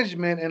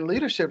management and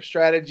leadership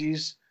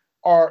strategies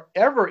are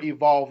ever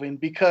evolving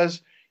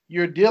because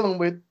you're dealing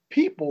with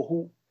people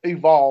who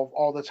evolve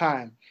all the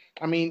time.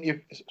 I mean, if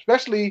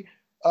especially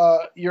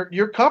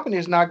your company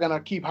is not going to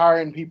keep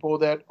hiring people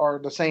that are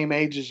the same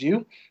age as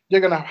you. They're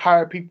going to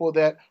hire people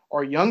that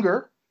are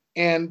younger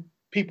and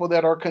people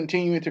that are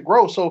continuing to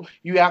grow. So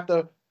you have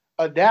to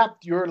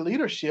adapt your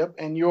leadership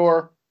and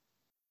your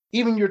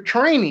even your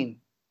training.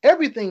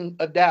 Everything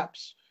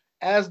adapts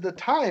as the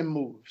time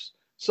moves.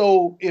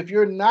 So if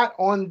you're not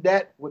on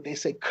that, what they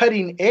say,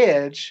 cutting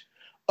edge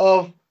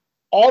of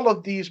all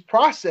of these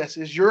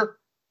processes, you're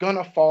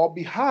gonna fall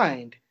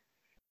behind.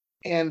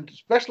 And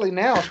especially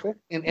now,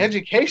 in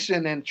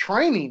education and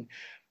training,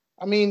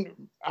 I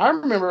mean, I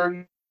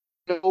remember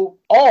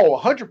all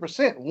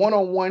 100%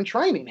 one-on-one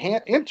training,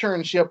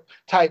 internship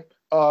type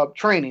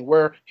training,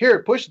 where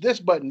here, push this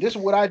button. This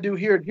is what I do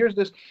here. Here's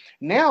this.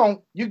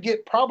 Now you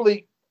get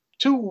probably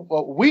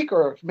a week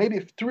or maybe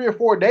 3 or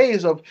 4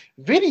 days of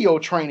video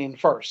training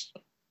first.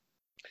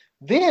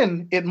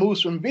 Then it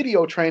moves from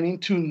video training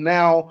to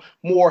now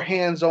more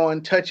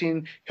hands-on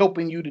touching,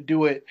 helping you to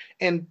do it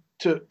and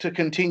to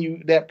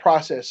continue that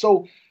process.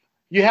 So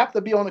you have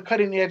to be on the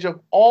cutting edge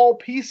of all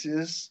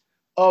pieces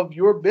of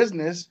your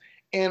business.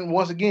 And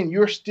once again,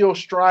 you're still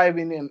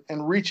striving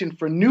and reaching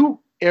for new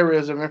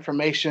areas of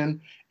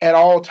information at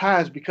all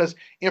times because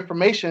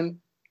information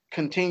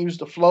continues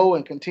to flow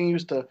and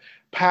continues to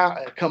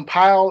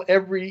compile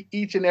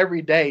each and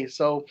every day.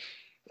 So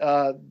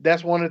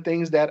that's one of the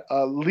things that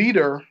a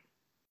leader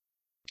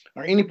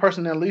or any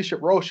person in a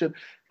leadership role should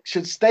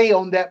stay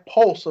on that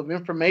pulse of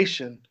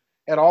information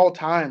at all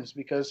times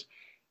because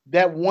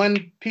that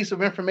one piece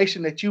of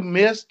information that you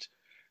missed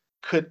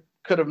could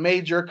have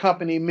made your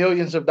company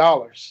millions of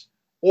dollars,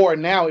 or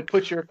now it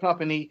puts your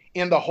company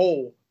in the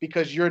hole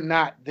because you're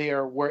not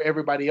there where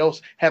everybody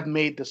else have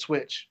made the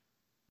switch.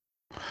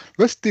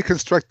 Let's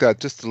deconstruct that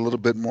just a little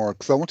bit more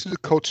because I want you to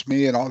coach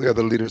me and all the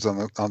other leaders on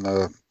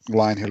the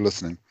line here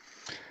listening.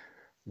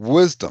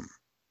 Wisdom.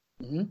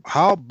 Mm-hmm.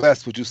 How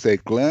best would you say,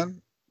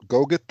 Glenn,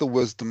 go get the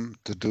wisdom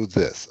to do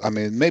this? I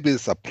mean, maybe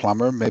it's a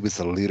plumber, maybe it's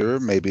a leader,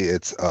 maybe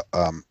it's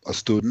a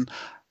student.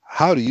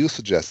 How do you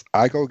suggest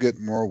I go get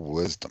more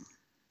wisdom?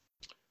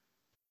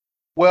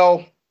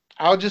 Well,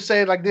 I'll just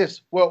say it like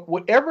this. Well,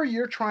 whatever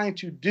you're trying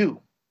to do,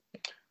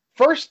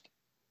 first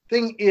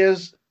thing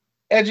is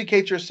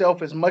educate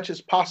yourself as much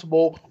as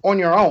possible on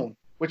your own,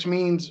 which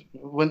means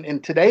when in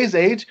today's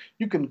age,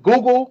 you can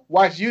Google,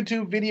 watch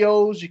YouTube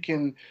videos, you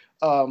can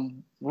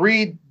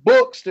read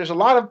books. There's a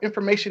lot of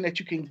information that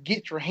you can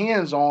get your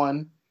hands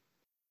on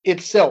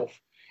itself.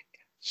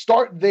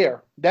 Start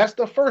there. That's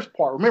the first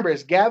part. Remember,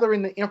 it's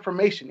gathering the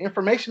information.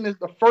 Information is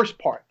the first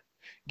part.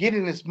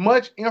 Getting as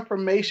much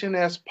information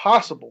as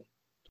possible.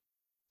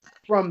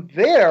 From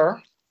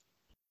there,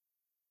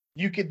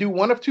 you could do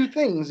one of two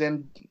things,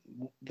 and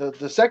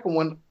the second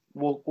one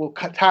will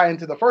tie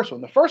into the first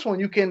one. The first one,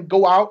 you can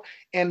go out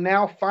and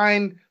now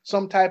find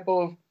some type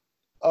of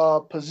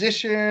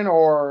position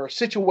or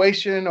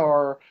situation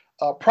or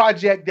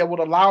project that would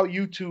allow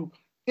you to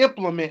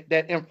implement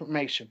that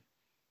information.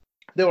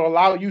 That will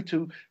allow you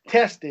to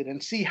test it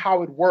and see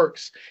how it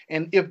works,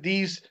 and if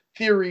these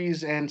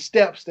theories and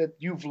steps that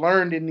you've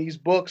learned in these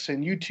books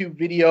and YouTube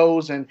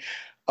videos and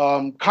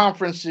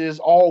conferences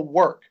all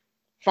work.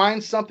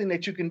 Find something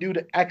that you can do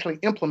to actually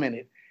implement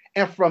it.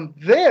 And from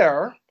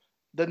there,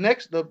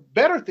 the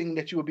better thing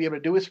that you would be able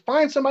to do is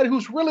find somebody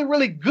who's really,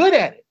 really good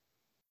at it.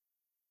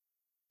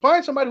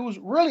 Find somebody who's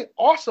really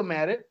awesome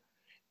at it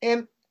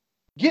and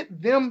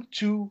get them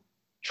to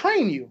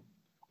train you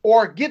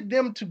or get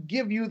them to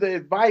give you the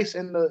advice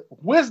and the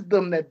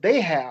wisdom that they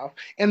have.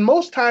 And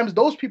most times,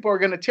 those people are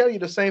going to tell you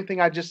the same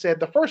thing I just said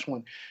the first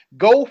one.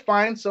 Go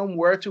find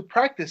somewhere to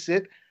practice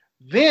it,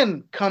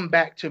 then come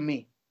back to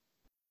me.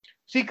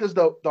 See, because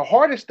the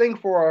hardest thing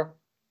for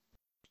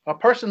a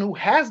person who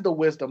has the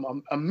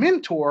wisdom, a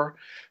mentor,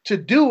 to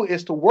do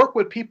is to work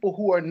with people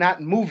who are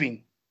not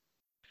moving.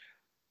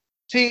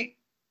 See,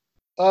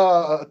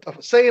 a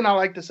saying I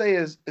like to say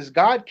is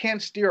God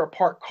can't steer a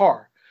parked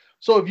car.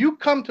 So if you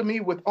come to me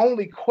with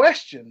only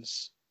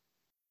questions,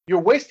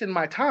 you're wasting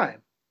my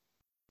time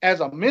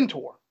as a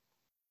mentor.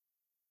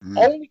 Mm.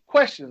 Only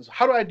questions.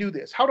 How do I do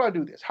this? How do I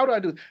do this? How do I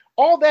do this?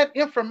 All that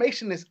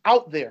information is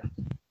out there.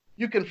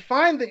 You can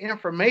find the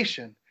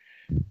information.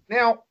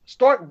 Now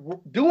start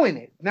doing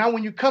it. Now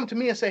when you come to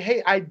me and say,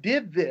 hey, I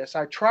did this,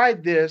 I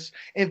tried this,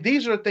 and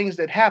these are the things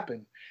that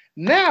happened.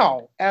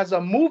 Now, as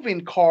a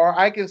moving car,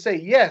 I can say,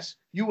 yes,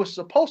 you were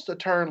supposed to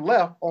turn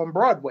left on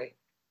Broadway.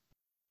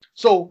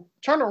 So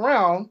turn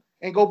around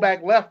and go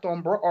back left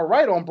or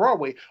right on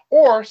Broadway.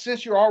 Or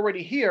since you're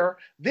already here,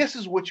 this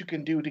is what you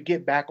can do to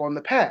get back on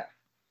the path.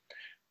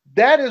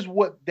 That is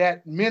what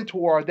that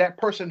mentor, that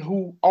person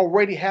who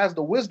already has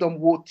the wisdom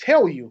will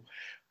tell you.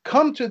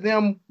 Come to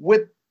them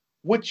with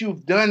what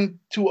you've done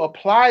to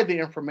apply the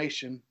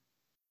information.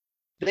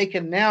 They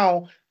can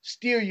now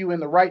steer you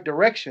in the right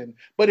direction.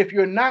 But if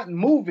you're not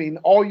moving,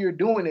 all you're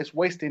doing is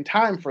wasting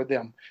time for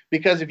them.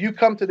 Because if you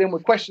come to them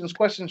with questions,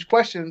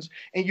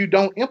 and you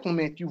don't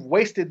implement, you've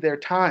wasted their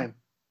time.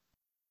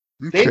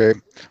 They Okay.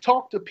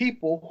 talk to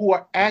people who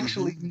are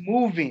actually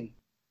moving.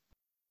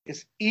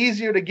 It's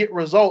easier to get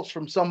results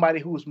from somebody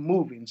who's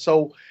moving.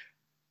 So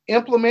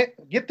implement,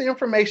 get the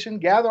information,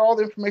 gather all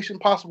the information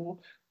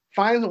possible,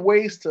 find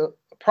ways to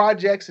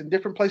projects and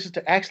different places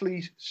to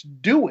actually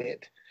do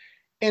it,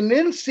 and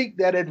then seek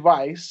that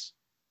advice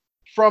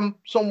from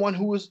someone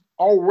who is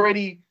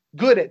already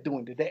good at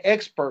doing it, the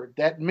expert,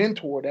 that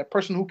mentor, that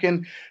person who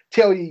can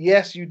tell you,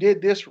 yes, you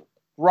did this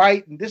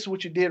right, and this is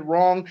what you did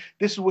wrong.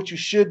 This is what you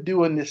should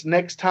do in this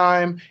next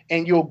time,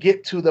 and you'll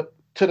get to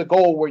the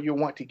goal where you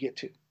want to get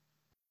to.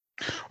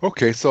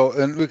 Okay, so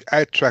and look,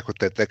 I track with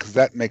that because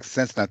that makes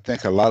sense, and I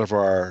think a lot of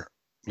our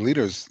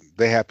leaders,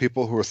 they have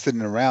people who are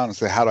sitting around and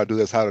say, "How do I do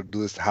this? How do I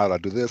do this? How do I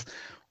do this?"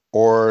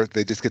 Or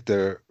they just get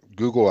their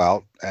Google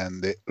out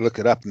and they look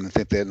it up and they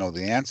think they know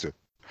the answer,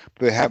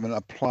 but they haven't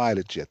applied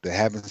it yet. They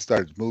haven't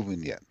started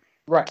moving yet.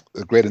 Right.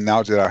 A great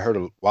analogy that I heard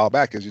a while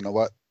back is, you know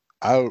what?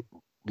 I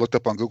looked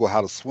up on Google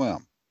how to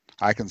swim.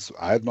 I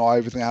know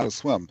everything how to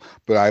swim,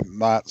 but I'm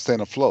not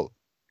staying afloat.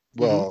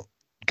 Well,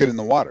 get in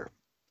the water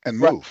and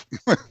Right. move.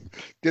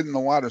 Get in the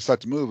water and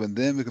start to move, and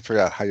then we can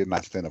figure out how you're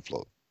not staying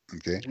afloat.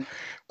 Okay,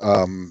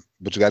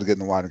 but you got to get in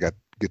the water, got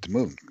to get to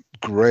moving.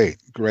 Great.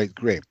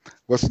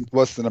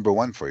 What's the number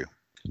one for you?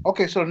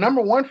 Okay, so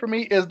number one for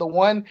me is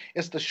one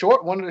of the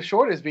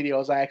shortest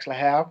videos I actually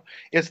have.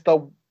 It's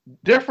the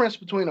difference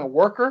between a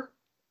worker,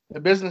 the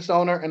business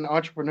owner, and the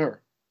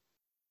entrepreneur.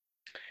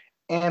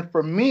 And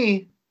for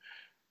me,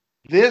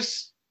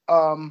 this,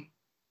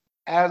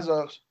 as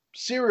a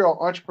serial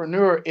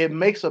entrepreneur, it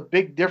makes a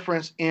big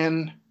difference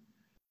in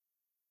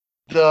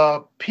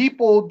the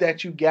people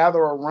that you gather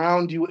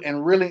around you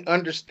and really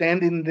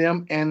understanding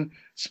them and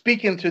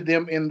speaking to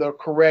them in the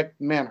correct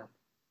manner.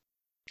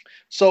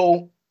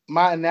 So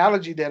my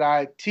analogy that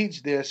I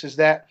teach this is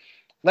that,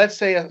 let's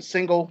say a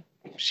single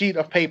sheet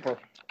of paper,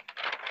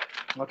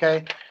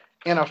 okay?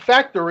 In a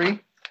factory,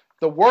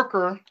 the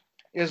worker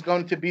is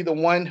going to be the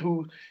one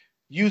who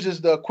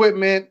uses the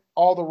equipment,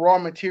 all the raw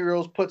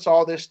materials, puts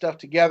all this stuff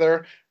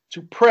together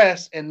to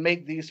press and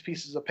make these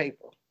pieces of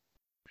paper.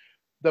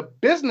 The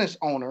business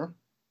owner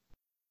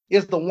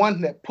is the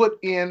one that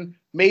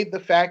made the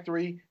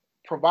factory,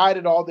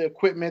 provided all the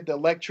equipment, the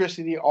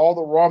electricity, all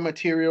the raw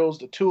materials,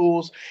 the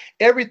tools,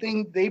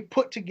 everything. They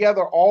put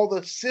together all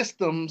the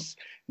systems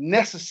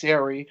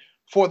necessary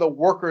for the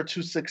worker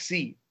to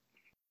succeed.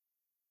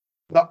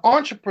 The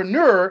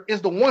entrepreneur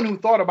is the one who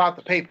thought about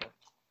the paper,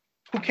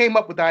 who came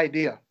up with the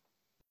idea.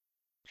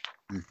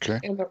 Okay.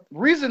 And the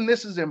reason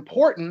this is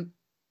important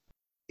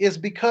is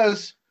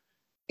because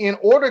in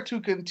order to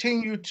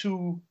continue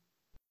to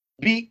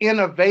be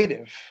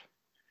innovative,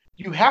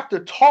 you have to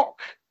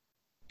talk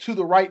to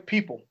the right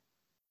people,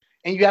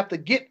 and you have to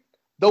get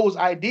those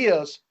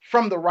ideas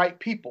from the right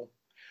people.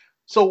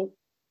 So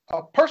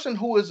a person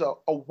who is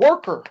a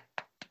worker,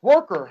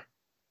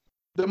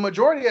 the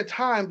majority of the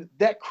time,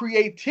 that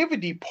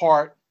creativity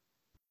part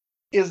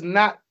is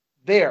not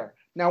there.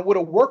 Now, what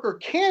a worker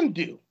can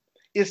do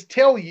is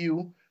tell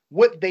you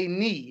what they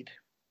need.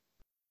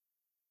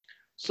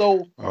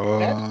 So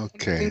that's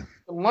okay.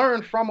 to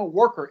learn from a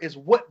worker is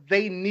what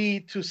they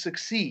need to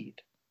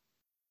succeed.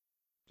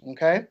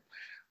 Okay.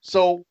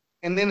 So,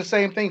 and then the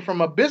same thing from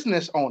a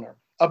business owner.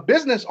 A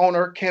business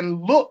owner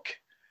can look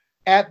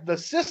at the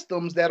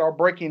systems that are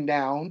breaking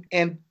down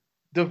and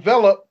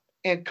develop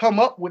and come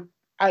up with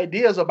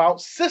ideas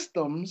about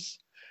systems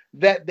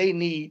that they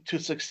need to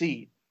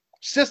succeed,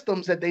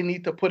 systems that they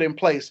need to put in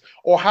place,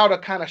 or how to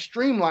kind of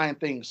streamline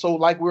things. So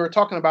like we were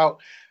talking about,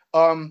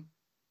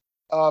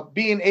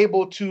 being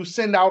able to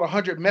send out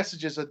 100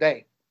 messages a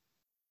day.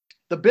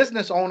 The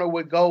business owner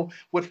would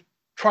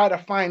try to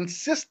find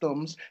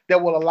systems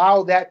that will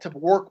allow that to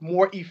work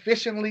more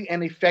efficiently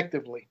and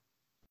effectively.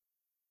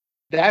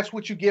 That's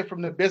what you get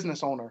from the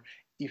business owner,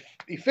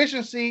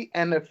 efficiency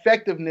and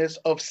effectiveness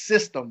of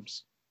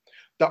systems.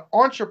 The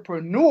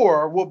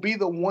entrepreneur will be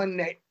the one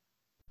that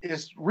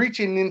is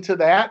reaching into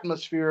the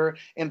atmosphere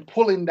and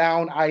pulling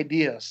down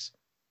ideas,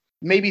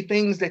 maybe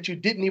things that you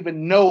didn't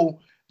even know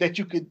that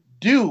you could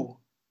do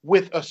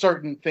with a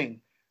certain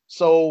thing.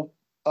 So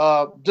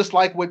just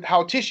like with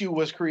how tissue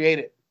was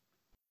created,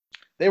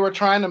 they were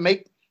trying to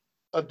make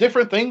a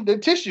different thing than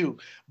tissue,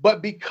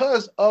 but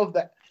because of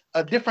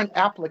a different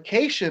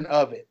application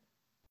of it,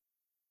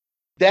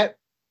 that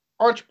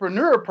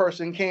entrepreneur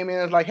person came in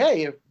and was like,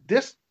 hey, if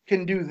this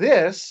can do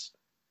this,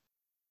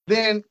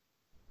 then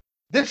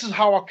this is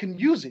how I can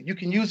use it. You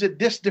can use it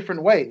this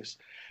different ways.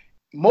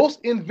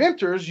 Most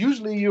inventors,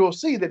 usually you'll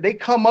see that they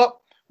come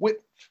up with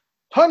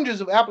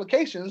hundreds of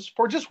applications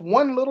for just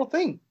one little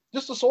thing,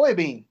 just a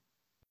soybean.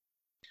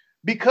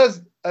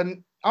 Because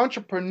an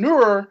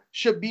entrepreneur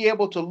should be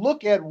able to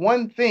look at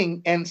one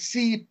thing and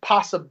see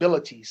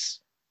possibilities.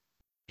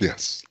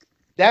 Yes.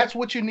 That's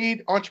what you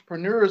need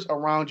entrepreneurs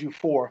around you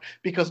for,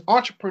 because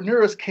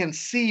entrepreneurs can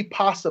see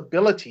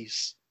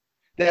possibilities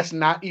that's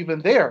not even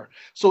there.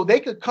 So they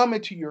could come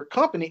into your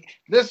company.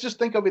 Let's just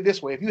think of it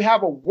this way. If you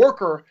have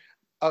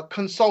a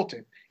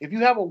consultant, if you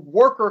have a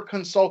worker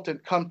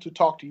consultant come to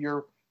talk to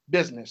your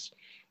business,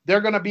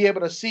 they're going to be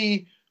able to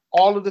see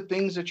all of the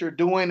things that you're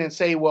doing and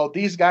say, well,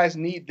 these guys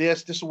need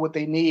this. This is what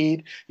they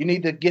need. You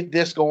need to get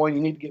this going.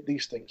 You need to get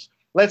these things.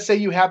 Let's say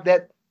you have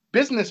that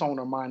business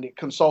owner minded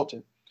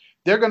consultant.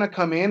 They're going to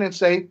come in and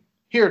say,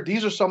 here,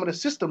 these are some of the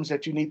systems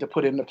that you need to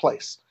put into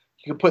place.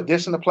 You can put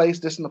this into place,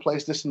 this into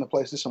place, this into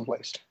place, this in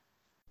place.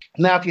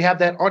 Now, if you have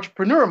that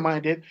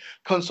entrepreneur-minded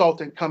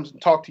consultant comes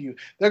and talk to you,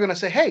 they're going to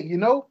say, hey,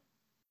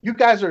 you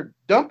guys are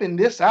dumping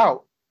this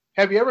out.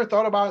 Have you ever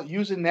thought about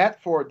using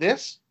that for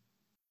this?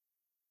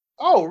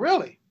 Oh,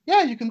 really?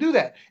 Yeah, you can do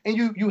that. And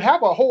you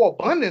have a whole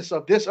abundance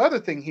of this other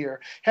thing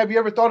here. Have you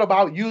ever thought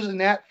about using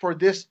that for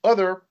this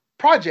other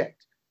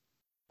project?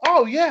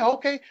 Oh, yeah,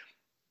 okay.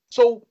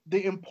 So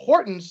the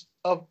importance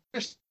of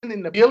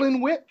understanding the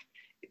dealing with,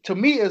 to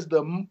me, is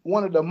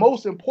one of the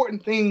most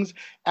important things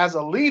as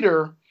a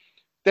leader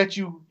that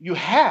you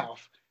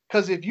have.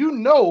 Because if you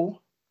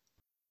know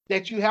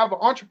that you have an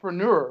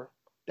entrepreneur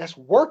that's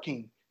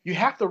working, you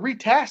have to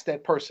retask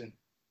that person.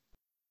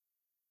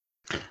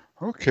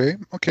 Okay.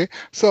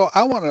 So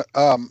I want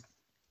to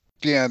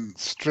again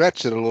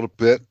stretch it a little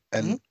bit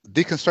and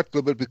deconstruct a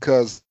little bit,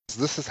 because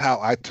this is how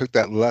I took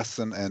that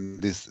lesson and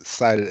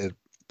decided it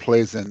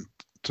plays into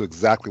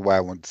exactly why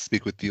I wanted to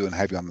speak with you and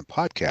have you on the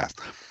podcast.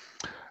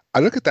 I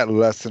look at that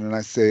lesson and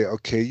I say,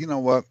 okay, you know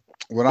what?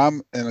 When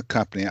I'm in a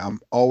company, I'm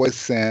always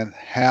saying,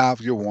 have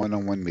your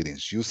one-on-one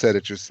meetings. You said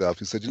it yourself.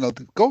 You said,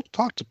 go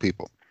talk to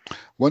people.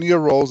 One of your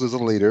roles as a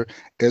leader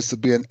is to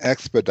be an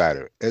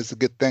expediter, is to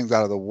get things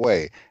out of the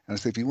way. And I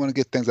say, if you want to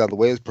get things out of the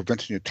way, it's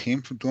preventing your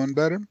team from doing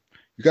better,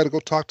 you got to go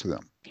talk to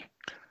them.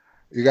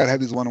 You got to have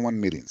these one-on-one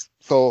meetings.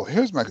 So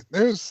here's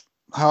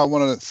how I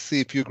want to see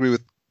if you agree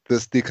with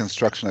this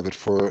deconstruction of it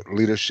for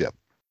leadership.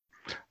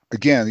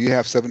 Again, you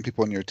have 7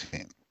 people on your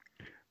team.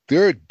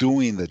 They're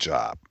doing the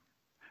job.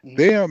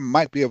 They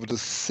might be able to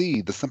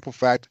see the simple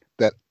fact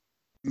that,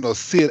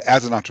 see it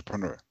as an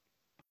entrepreneur.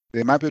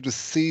 They might be able to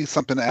see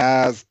something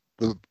as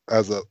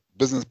a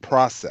business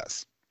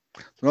process.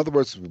 So in other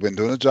words, we've been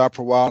doing a job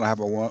for a while, and I have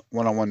a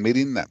one-on-one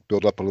meeting that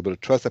build up a little bit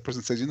of trust. That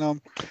person says,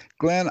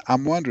 Glenn,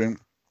 I'm wondering,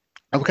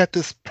 I've got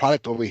this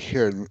product over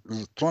here, and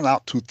we're throwing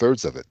out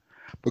 2/3 of it.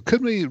 But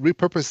couldn't we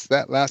repurpose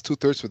that last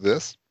 2/3 for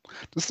this?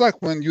 Just like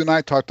when you and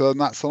I talked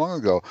not so long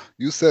ago,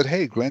 you said,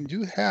 hey, Glenn,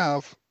 you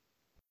have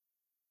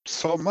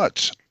so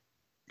much.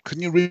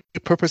 Couldn't you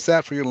repurpose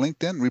that for your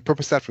LinkedIn?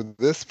 Repurpose that for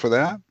this, for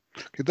that?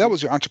 Okay, that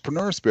was your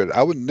entrepreneur spirit.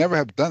 I would never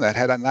have done that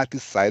had I not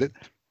decided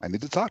I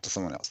need to talk to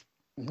someone else.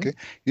 Okay.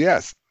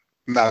 Yes.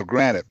 Now,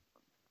 granted,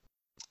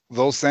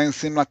 those things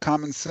seem like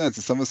common sense,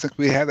 and some of us think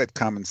we have that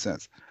common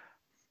sense.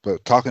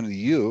 But talking to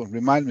you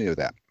reminded me of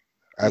that.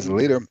 As a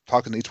leader,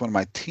 talking to each one of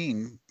my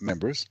team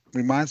members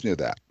reminds me of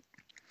that.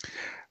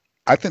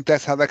 I think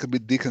that's how that could be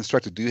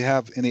deconstructed. Do you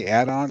have any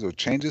add-ons or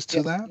changes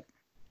to that?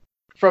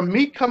 From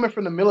me coming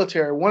from the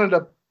military, one of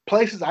the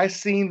places I've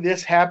seen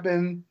this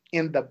happen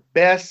in the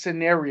best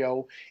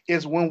scenario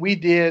is when we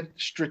did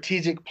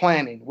strategic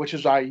planning, which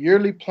is our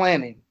yearly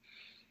planning.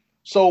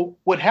 So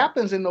what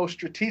happens in those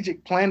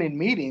strategic planning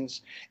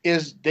meetings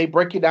is they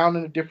break it down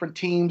into different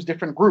teams,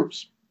 different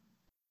groups.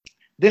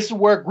 This is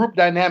where group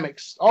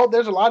dynamics,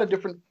 there's a lot of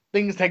different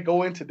things that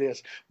go into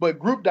this, but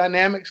group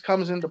dynamics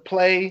comes into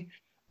play.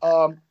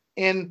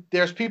 And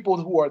there's people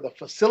who are the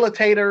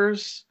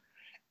facilitators.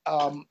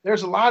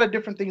 There's a lot of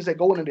different things that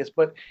go into this.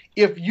 But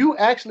if you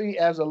actually,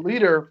 as a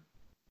leader,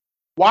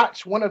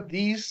 watch one of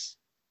these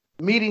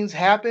meetings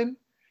happen,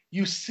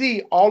 you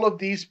see all of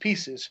these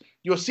pieces.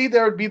 You'll see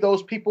there would be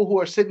those people who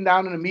are sitting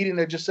down in a meeting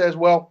that just says,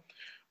 well,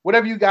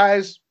 whatever you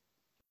guys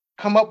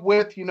come up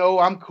with,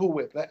 I'm cool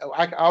with.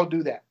 I'll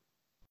do that.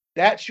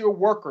 That's your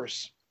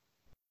workers.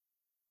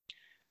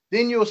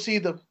 Then you'll see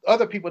the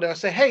other people that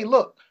say, hey,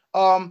 look,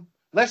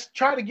 let's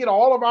try to get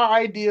all of our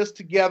ideas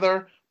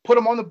together, put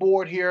them on the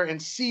board here,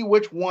 and see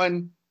which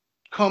one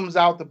comes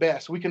out the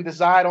best. We can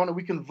decide on it.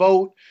 We can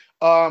vote.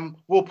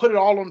 We'll put it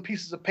all on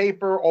pieces of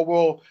paper, or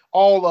we'll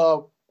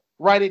all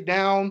write it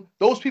down.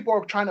 Those people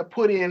are trying to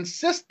put in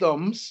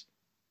systems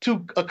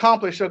to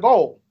accomplish a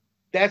goal.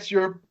 That's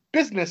your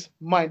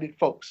business-minded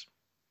folks.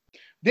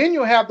 Then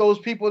you'll have those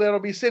people that'll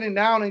be sitting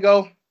down and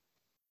go,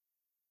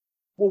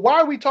 well,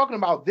 why are we talking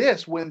about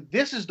this when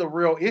this is the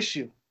real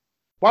issue?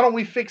 Why don't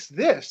we fix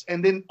this?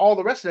 And then all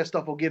the rest of that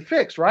stuff will get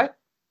fixed, right?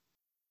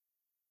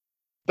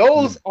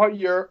 Those are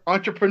your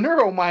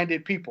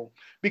entrepreneurial-minded people,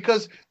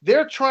 because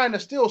they're trying to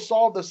still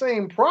solve the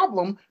same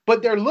problem,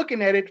 but they're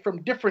looking at it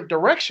from different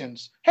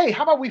directions. Hey,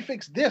 how about we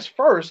fix this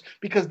first?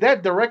 Because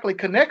that directly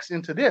connects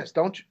into this,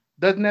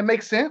 Doesn't that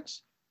make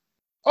sense?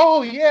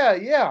 Oh,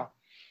 yeah.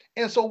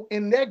 And so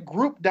in that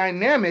group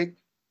dynamic,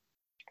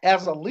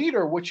 as a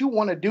leader, what you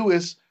want to do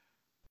is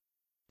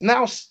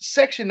now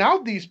section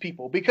out these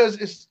people, because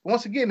it's,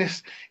 once again,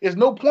 it's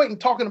no point in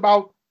talking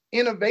about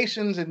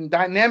innovations and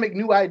dynamic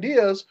new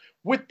ideas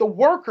with the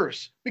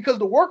workers, because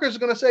the workers are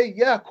going to say,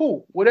 yeah,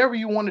 cool, whatever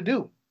you want to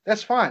do,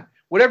 that's fine,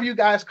 whatever you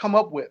guys come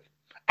up with,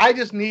 I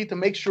just need to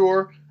make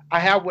sure I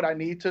have what I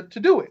need to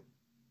do it.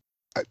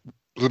 I,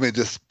 Let me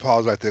just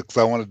pause right there because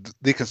I want to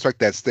deconstruct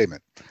that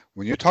statement.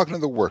 When you're talking to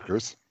the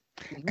workers,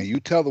 and you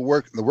tell the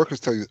workers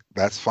tell you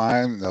that's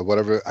fine,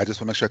 whatever, I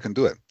just want to make sure I can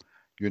do it.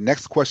 Your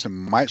next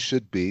question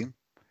should be,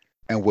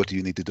 and what do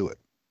you need to do it?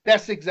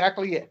 That's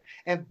exactly it.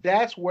 And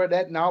that's where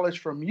that knowledge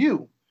from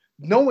you,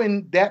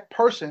 knowing that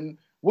person,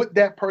 what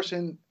that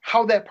person,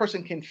 how that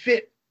person can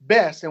fit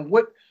best, and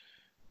what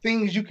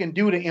things you can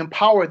do to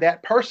empower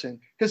that person.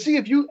 Because see,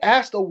 if you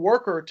ask a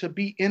worker to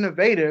be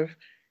innovative,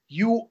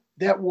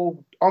 that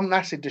will, I'm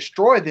not saying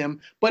destroy them,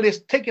 but it's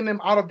taking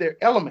them out of their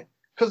element.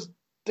 Because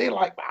they're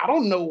like, I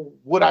don't know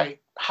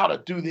how to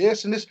do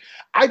this and this.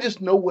 I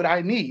just know what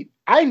I need.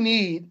 I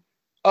need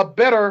a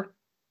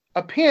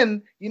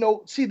pen,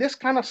 see, this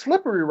kind of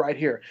slippery right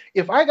here.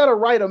 If I got to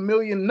write a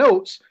million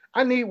notes,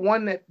 I need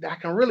one that I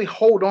can really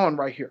hold on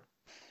right here.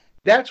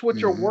 That's what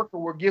your worker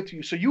will give to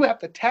you. So you have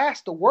to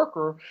task the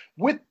worker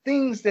with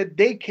things that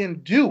they can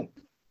do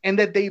and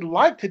that they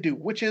like to do,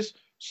 which is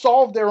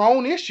solve their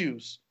own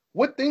issues.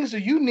 What things do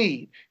you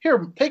need? Here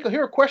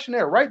a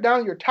questionnaire. Write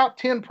down your top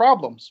 10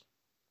 problems.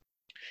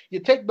 You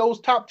take those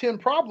top 10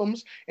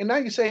 problems, and now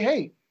you say,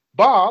 hey,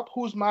 Bob,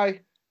 who's my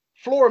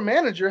floor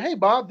manager, hey,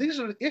 Bob, these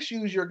are the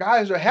issues your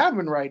guys are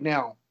having right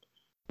now.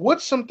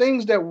 What's some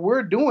things that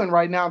we're doing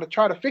right now to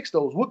try to fix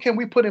those? What can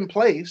we put in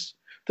place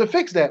to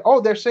fix that?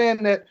 Oh, they're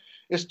saying that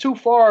it's too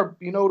far,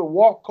 to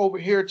walk over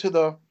here to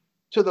the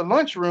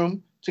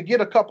lunchroom to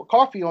get a cup of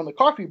coffee on the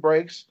coffee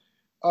breaks.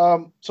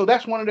 So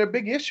that's one of their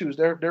big issues.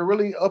 They're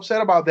really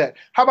upset about that.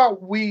 How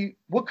about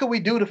what could we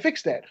do to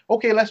fix that?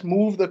 Okay, let's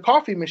move the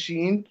coffee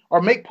machine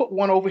or put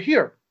one over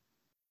here.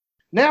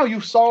 Now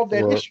you've solved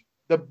that issue.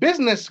 The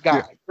business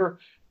guy, your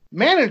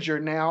manager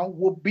now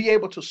will be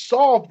able to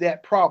solve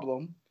that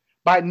problem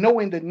by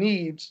knowing the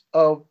needs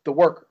of the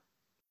worker.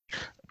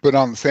 But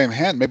on the same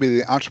hand, maybe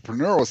the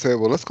entrepreneur will say,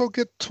 well, let's go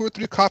get 2 or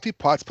 3 coffee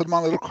pots, put them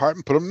on a little cart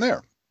and put them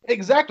there.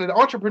 Exactly. The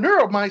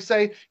entrepreneur might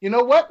say, you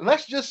know what,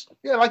 let's just,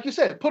 like you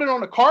said, put it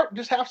on the cart,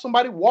 just have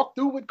somebody walk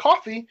through with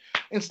coffee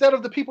instead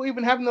of the people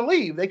even having to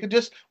leave. They could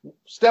just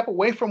step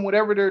away from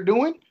whatever they're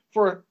doing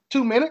for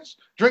 2 minutes,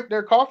 drink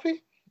their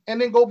coffee, and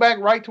then go back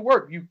right to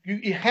work.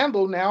 You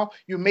handle now,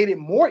 you made it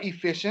more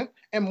efficient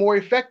and more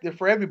effective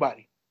for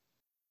everybody.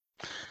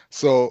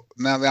 So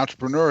now the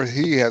entrepreneur,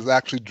 he has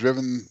actually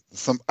driven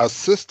a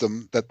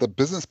system that the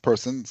business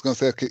person is going to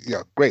say, okay,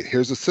 yeah, great,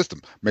 here's a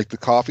system. Make the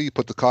coffee, you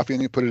put the coffee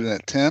in, you put it in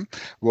at 10.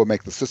 We'll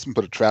make the system,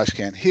 put a trash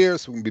can here,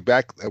 so we can be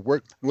back at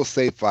work. We'll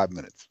save 5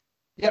 minutes.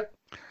 Yep.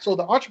 So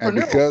the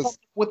entrepreneur comes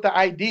with the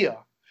idea.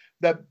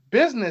 The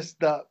business,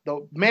 the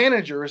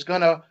manager is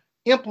going to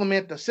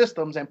implement the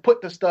systems and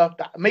put the stuff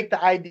to make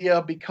the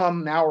idea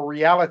become now a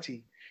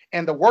reality.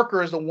 And the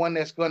worker is the one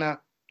that's going to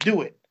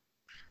do it.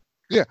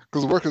 Yeah,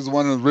 because the worker is the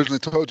one who originally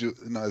told you,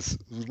 it's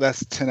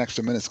less 10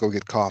 extra minutes to go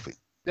get coffee.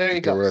 There you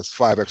go. Whereas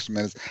 5 extra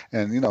minutes.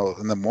 And,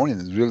 in the morning,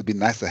 it'd really be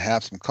nice to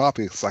have some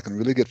coffee so I can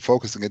really get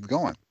focused and get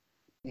going.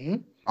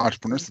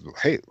 Entrepreneurs say,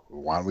 hey,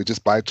 why don't we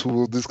just buy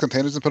 2 of these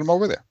containers and put them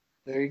over there?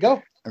 There you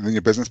go. And then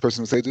your business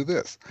person would say, do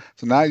this.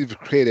 So now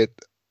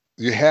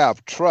you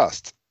have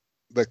trust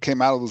that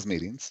came out of those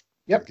meetings.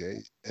 Yep. Okay.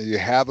 And you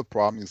have the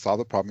problem, you solve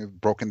the problem, you've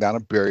broken down a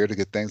barrier to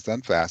get things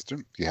done faster.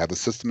 You have the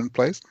system in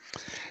place.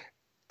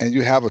 And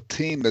you have a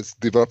team that's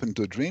developed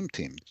into a dream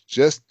team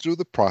just through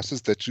the process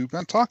that you've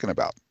been talking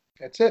about.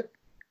 That's it.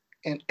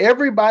 And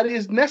everybody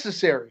is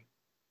necessary.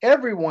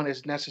 Everyone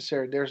is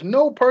necessary. There's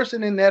no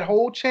person in that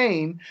whole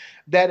chain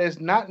that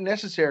is not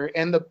necessary.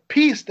 And the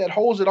piece that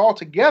holds it all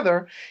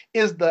together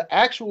is the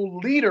actual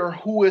leader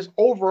who is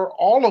over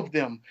all of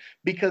them,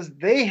 because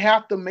they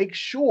have to make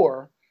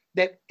sure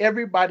that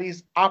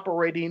everybody's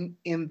operating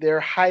in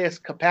their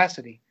highest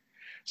capacity.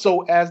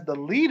 So as the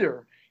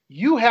leader,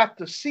 you have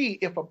to see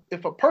if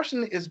a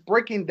person is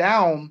breaking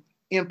down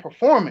in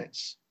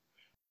performance,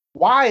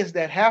 why is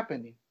that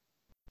happening?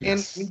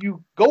 Yes. And when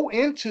you go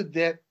into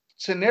that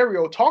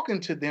scenario talking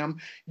to them,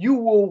 you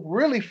will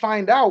really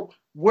find out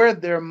where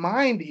their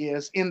mind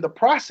is in the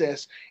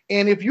process.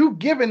 And if you've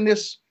given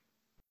this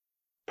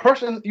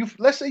person,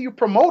 let's say you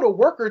promote a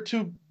worker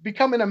to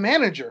becoming a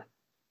manager.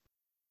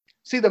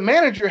 See, the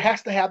manager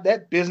has to have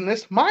that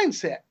business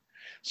mindset.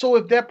 So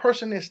if that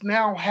person is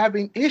now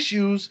having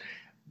issues,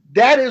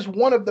 that is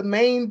one of the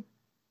main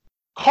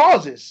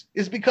causes,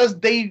 is because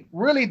they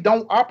really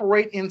don't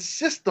operate in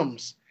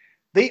systems.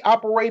 They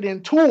operate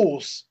in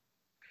tools.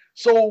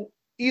 So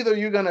either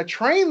you're going to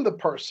train the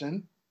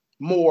person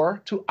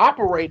more to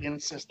operate in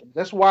systems.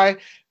 That's why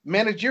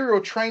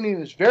managerial training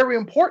is very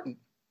important,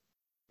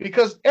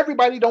 because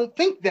everybody don't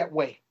think that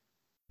way.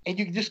 And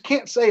you just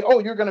can't say, oh,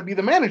 you're going to be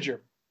the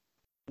manager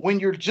when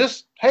you're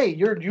just, hey,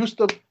 you're used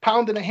to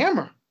pounding a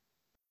hammer.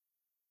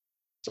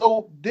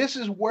 So this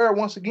is where,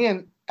 once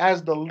again,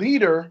 as the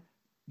leader,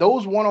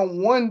 those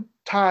one-on-one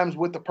times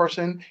with the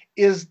person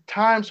is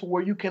times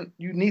where you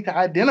need to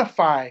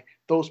identify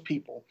those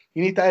people.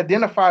 You need to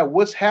identify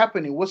what's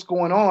happening, what's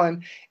going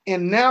on,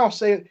 and now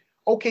say,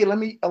 okay, let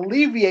me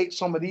alleviate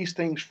some of these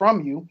things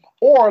from you,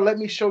 or let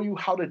me show you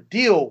how to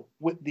deal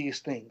with these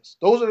things.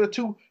 Those are the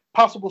two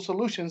possible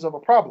solutions of a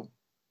problem.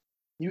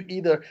 You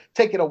either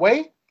take it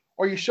away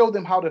or you show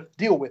them how to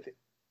deal with it.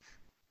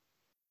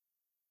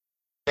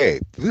 Hey,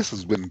 this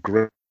has been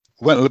great.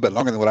 Went a little bit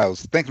longer than what I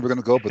was thinking we are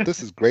going to go, but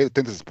this is great. I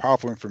think this is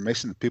powerful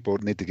information that people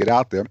need to get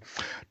out there.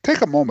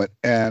 Take a moment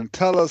and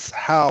tell us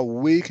how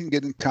we can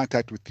get in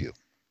contact with you.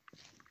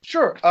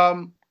 Sure.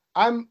 I'm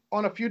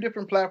on a few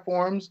different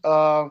platforms.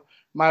 My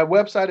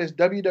website is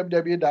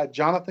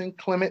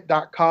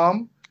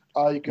www.jonathanclement.com.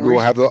 You can We will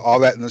reach. have all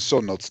that in the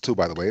show notes too,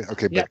 by the way.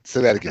 Okay, Yeah, but say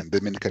that again.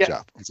 Didn't mean to cut yeah. you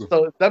off.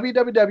 So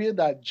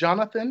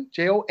www.jonathan,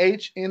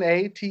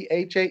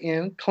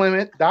 JOHNATHAN,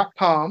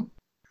 Clement.com.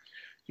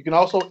 You can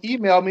also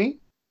email me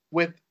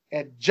with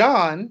at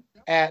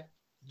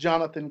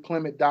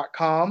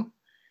john@jonathanclement.com.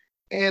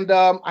 And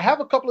I have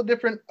a couple of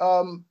different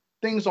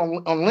things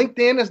on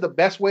LinkedIn is the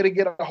best way to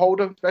get a hold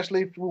of,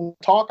 especially if we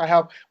talk.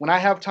 When I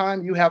have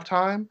time, you have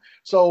time.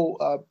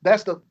 So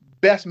that's the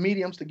best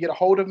mediums to get a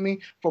hold of me.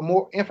 For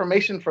more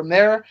information from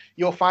there,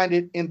 you'll find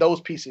it in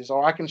those pieces,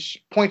 or I can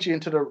point you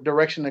into the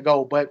direction to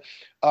go. But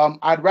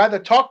I'd rather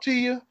talk to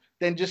you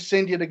than just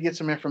send you to get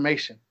some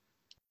information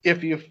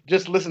if you've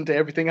just listened to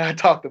everything I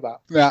talked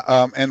about.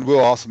 Yeah, and we'll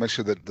also make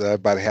sure that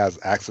everybody has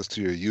access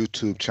to your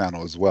YouTube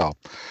channel as well.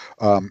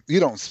 You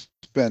don't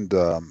spend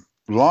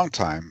long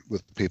time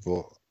with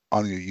people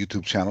on your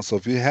YouTube channel, so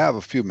if you have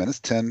a few minutes,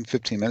 10,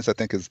 15 minutes, I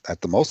think is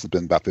at the most has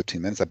been about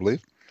 15 minutes, I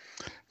believe.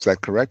 Is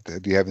that correct?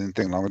 Do you have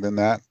anything longer than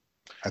that?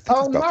 I think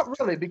it's about Not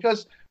 15. really,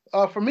 because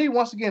for me,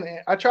 once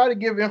again, I try to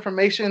give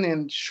information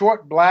in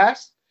short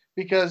blasts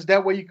because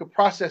that way you can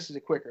process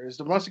it quicker.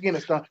 Once again,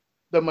 it's the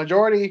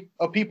majority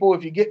of people,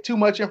 if you get too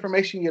much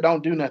information, you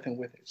don't do nothing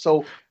with it.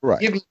 So Right.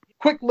 give me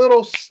quick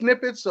little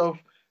snippets of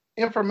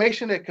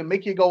information that can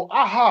make you go,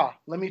 aha,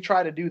 let me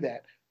try to do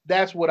that.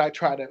 That's what I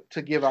try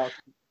to give out.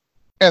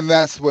 And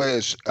that's what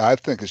I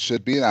think it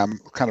should be. And I'm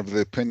kind of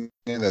the opinion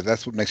that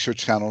that's what makes your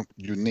channel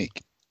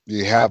unique.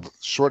 You have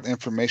short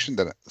information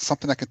that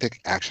something I can take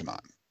action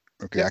on.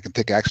 Okay, I Yep, can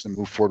take action and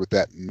move forward with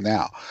that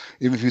now.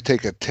 Even if you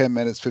take a 10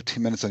 minutes,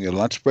 15 minutes on your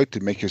lunch break to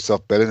make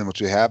yourself better than what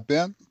you have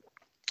been,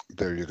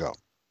 there you go.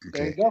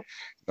 there you Okay,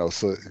 go.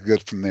 so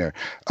good from there.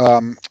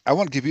 I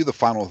want to give you the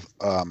final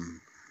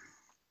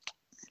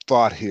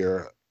thought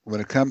here.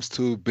 When it comes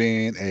to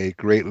being a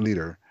great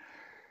leader,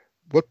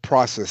 what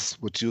process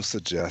would you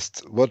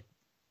suggest? What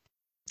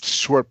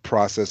short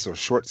process or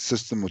short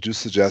system would you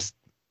suggest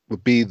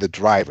would be the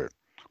driver?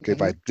 Okay, if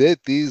Hmm. I did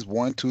these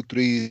one, two,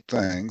 three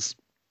things,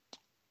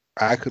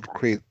 I could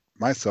create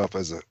myself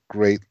as a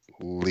great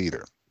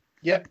leader.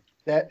 Yep,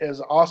 that is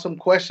an awesome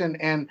question,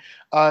 and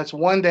it's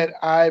one that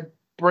I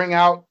bring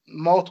out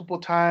multiple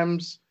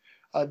times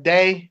a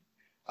day.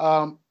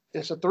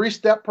 It's a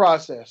three-step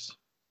process.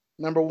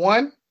 Number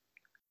one,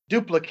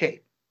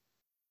 duplicate.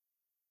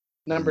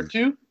 Number Mm,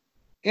 two,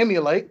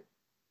 emulate.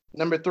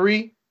 Number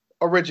three,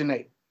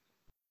 originate.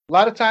 A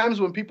lot of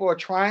times when people are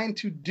trying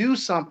to do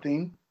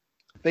something,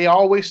 they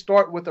always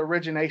start with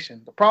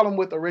origination. The problem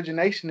with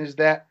origination is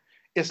that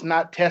it's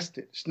not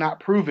tested, it's not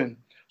proven.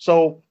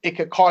 So it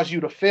could cause you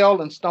to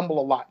fail and stumble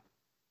a lot.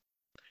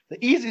 The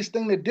easiest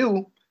thing to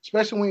do,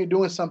 especially when you're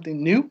doing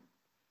something new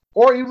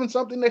or even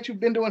something that you've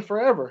been doing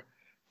forever,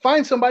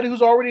 find somebody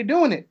who's already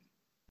doing it.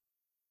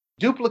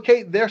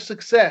 Duplicate their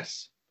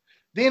success.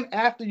 Then,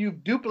 after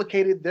you've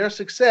duplicated their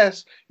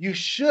success, you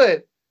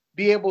should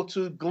be able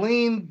to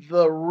glean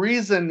the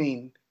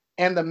reasoning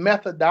and the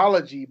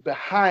methodology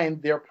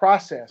behind their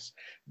process.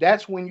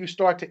 That's when you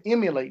start to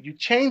emulate. You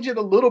change it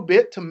a little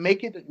bit to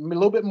make it a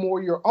little bit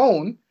more your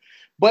own,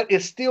 but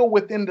it's still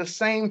within the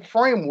same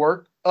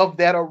framework of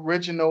that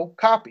original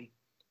copy.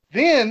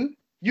 Then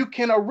you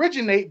can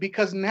originate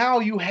because now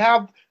you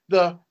have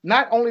the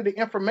not only the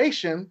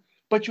information,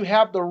 but you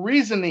have the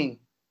reasoning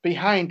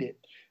behind it.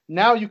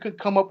 Now you could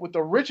come up with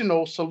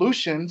original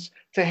solutions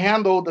to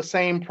handle the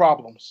same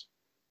problems.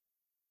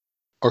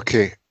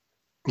 okay,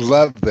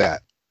 love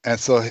that. And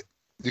so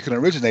you can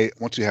originate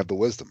once you have the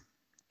wisdom.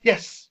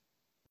 Yes.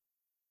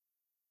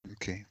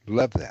 Okay,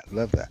 love that,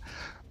 love that.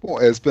 Well,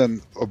 it's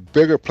been a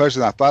bigger pleasure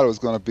than I thought it was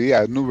going to be.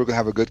 I knew we were going to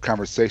have a good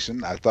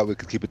conversation. I thought we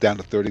could keep it down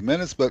to 30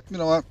 minutes, but you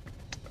know what?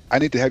 I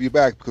need to have you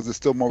back because there's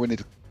still more we need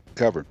to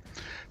cover.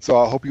 So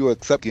I hope you will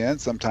accept again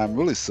sometime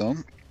really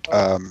soon.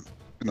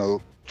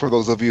 Oh, For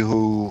those of you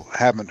who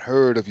haven't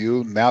heard of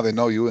you, now they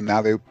know you, and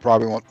now they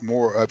probably want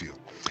more of you.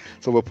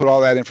 So we'll put all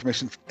that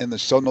information in the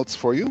show notes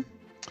for you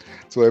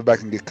so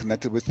everybody can get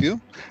connected with you.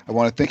 I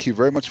want to thank you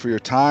very much for your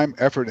time,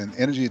 effort, and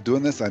energy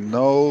doing this. I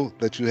know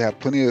that you have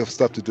plenty of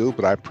stuff to do,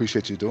 but I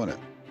appreciate you doing it.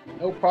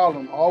 no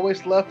problem.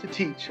 Always love to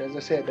teach. As I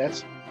said,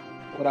 that's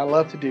what I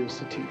love to do is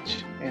to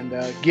teach and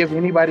give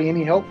anybody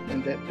any help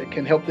and that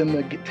can help them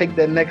to take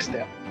that next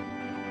step.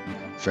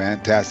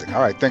 Fantastic.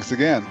 All right. Thanks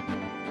again.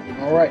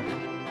 All right.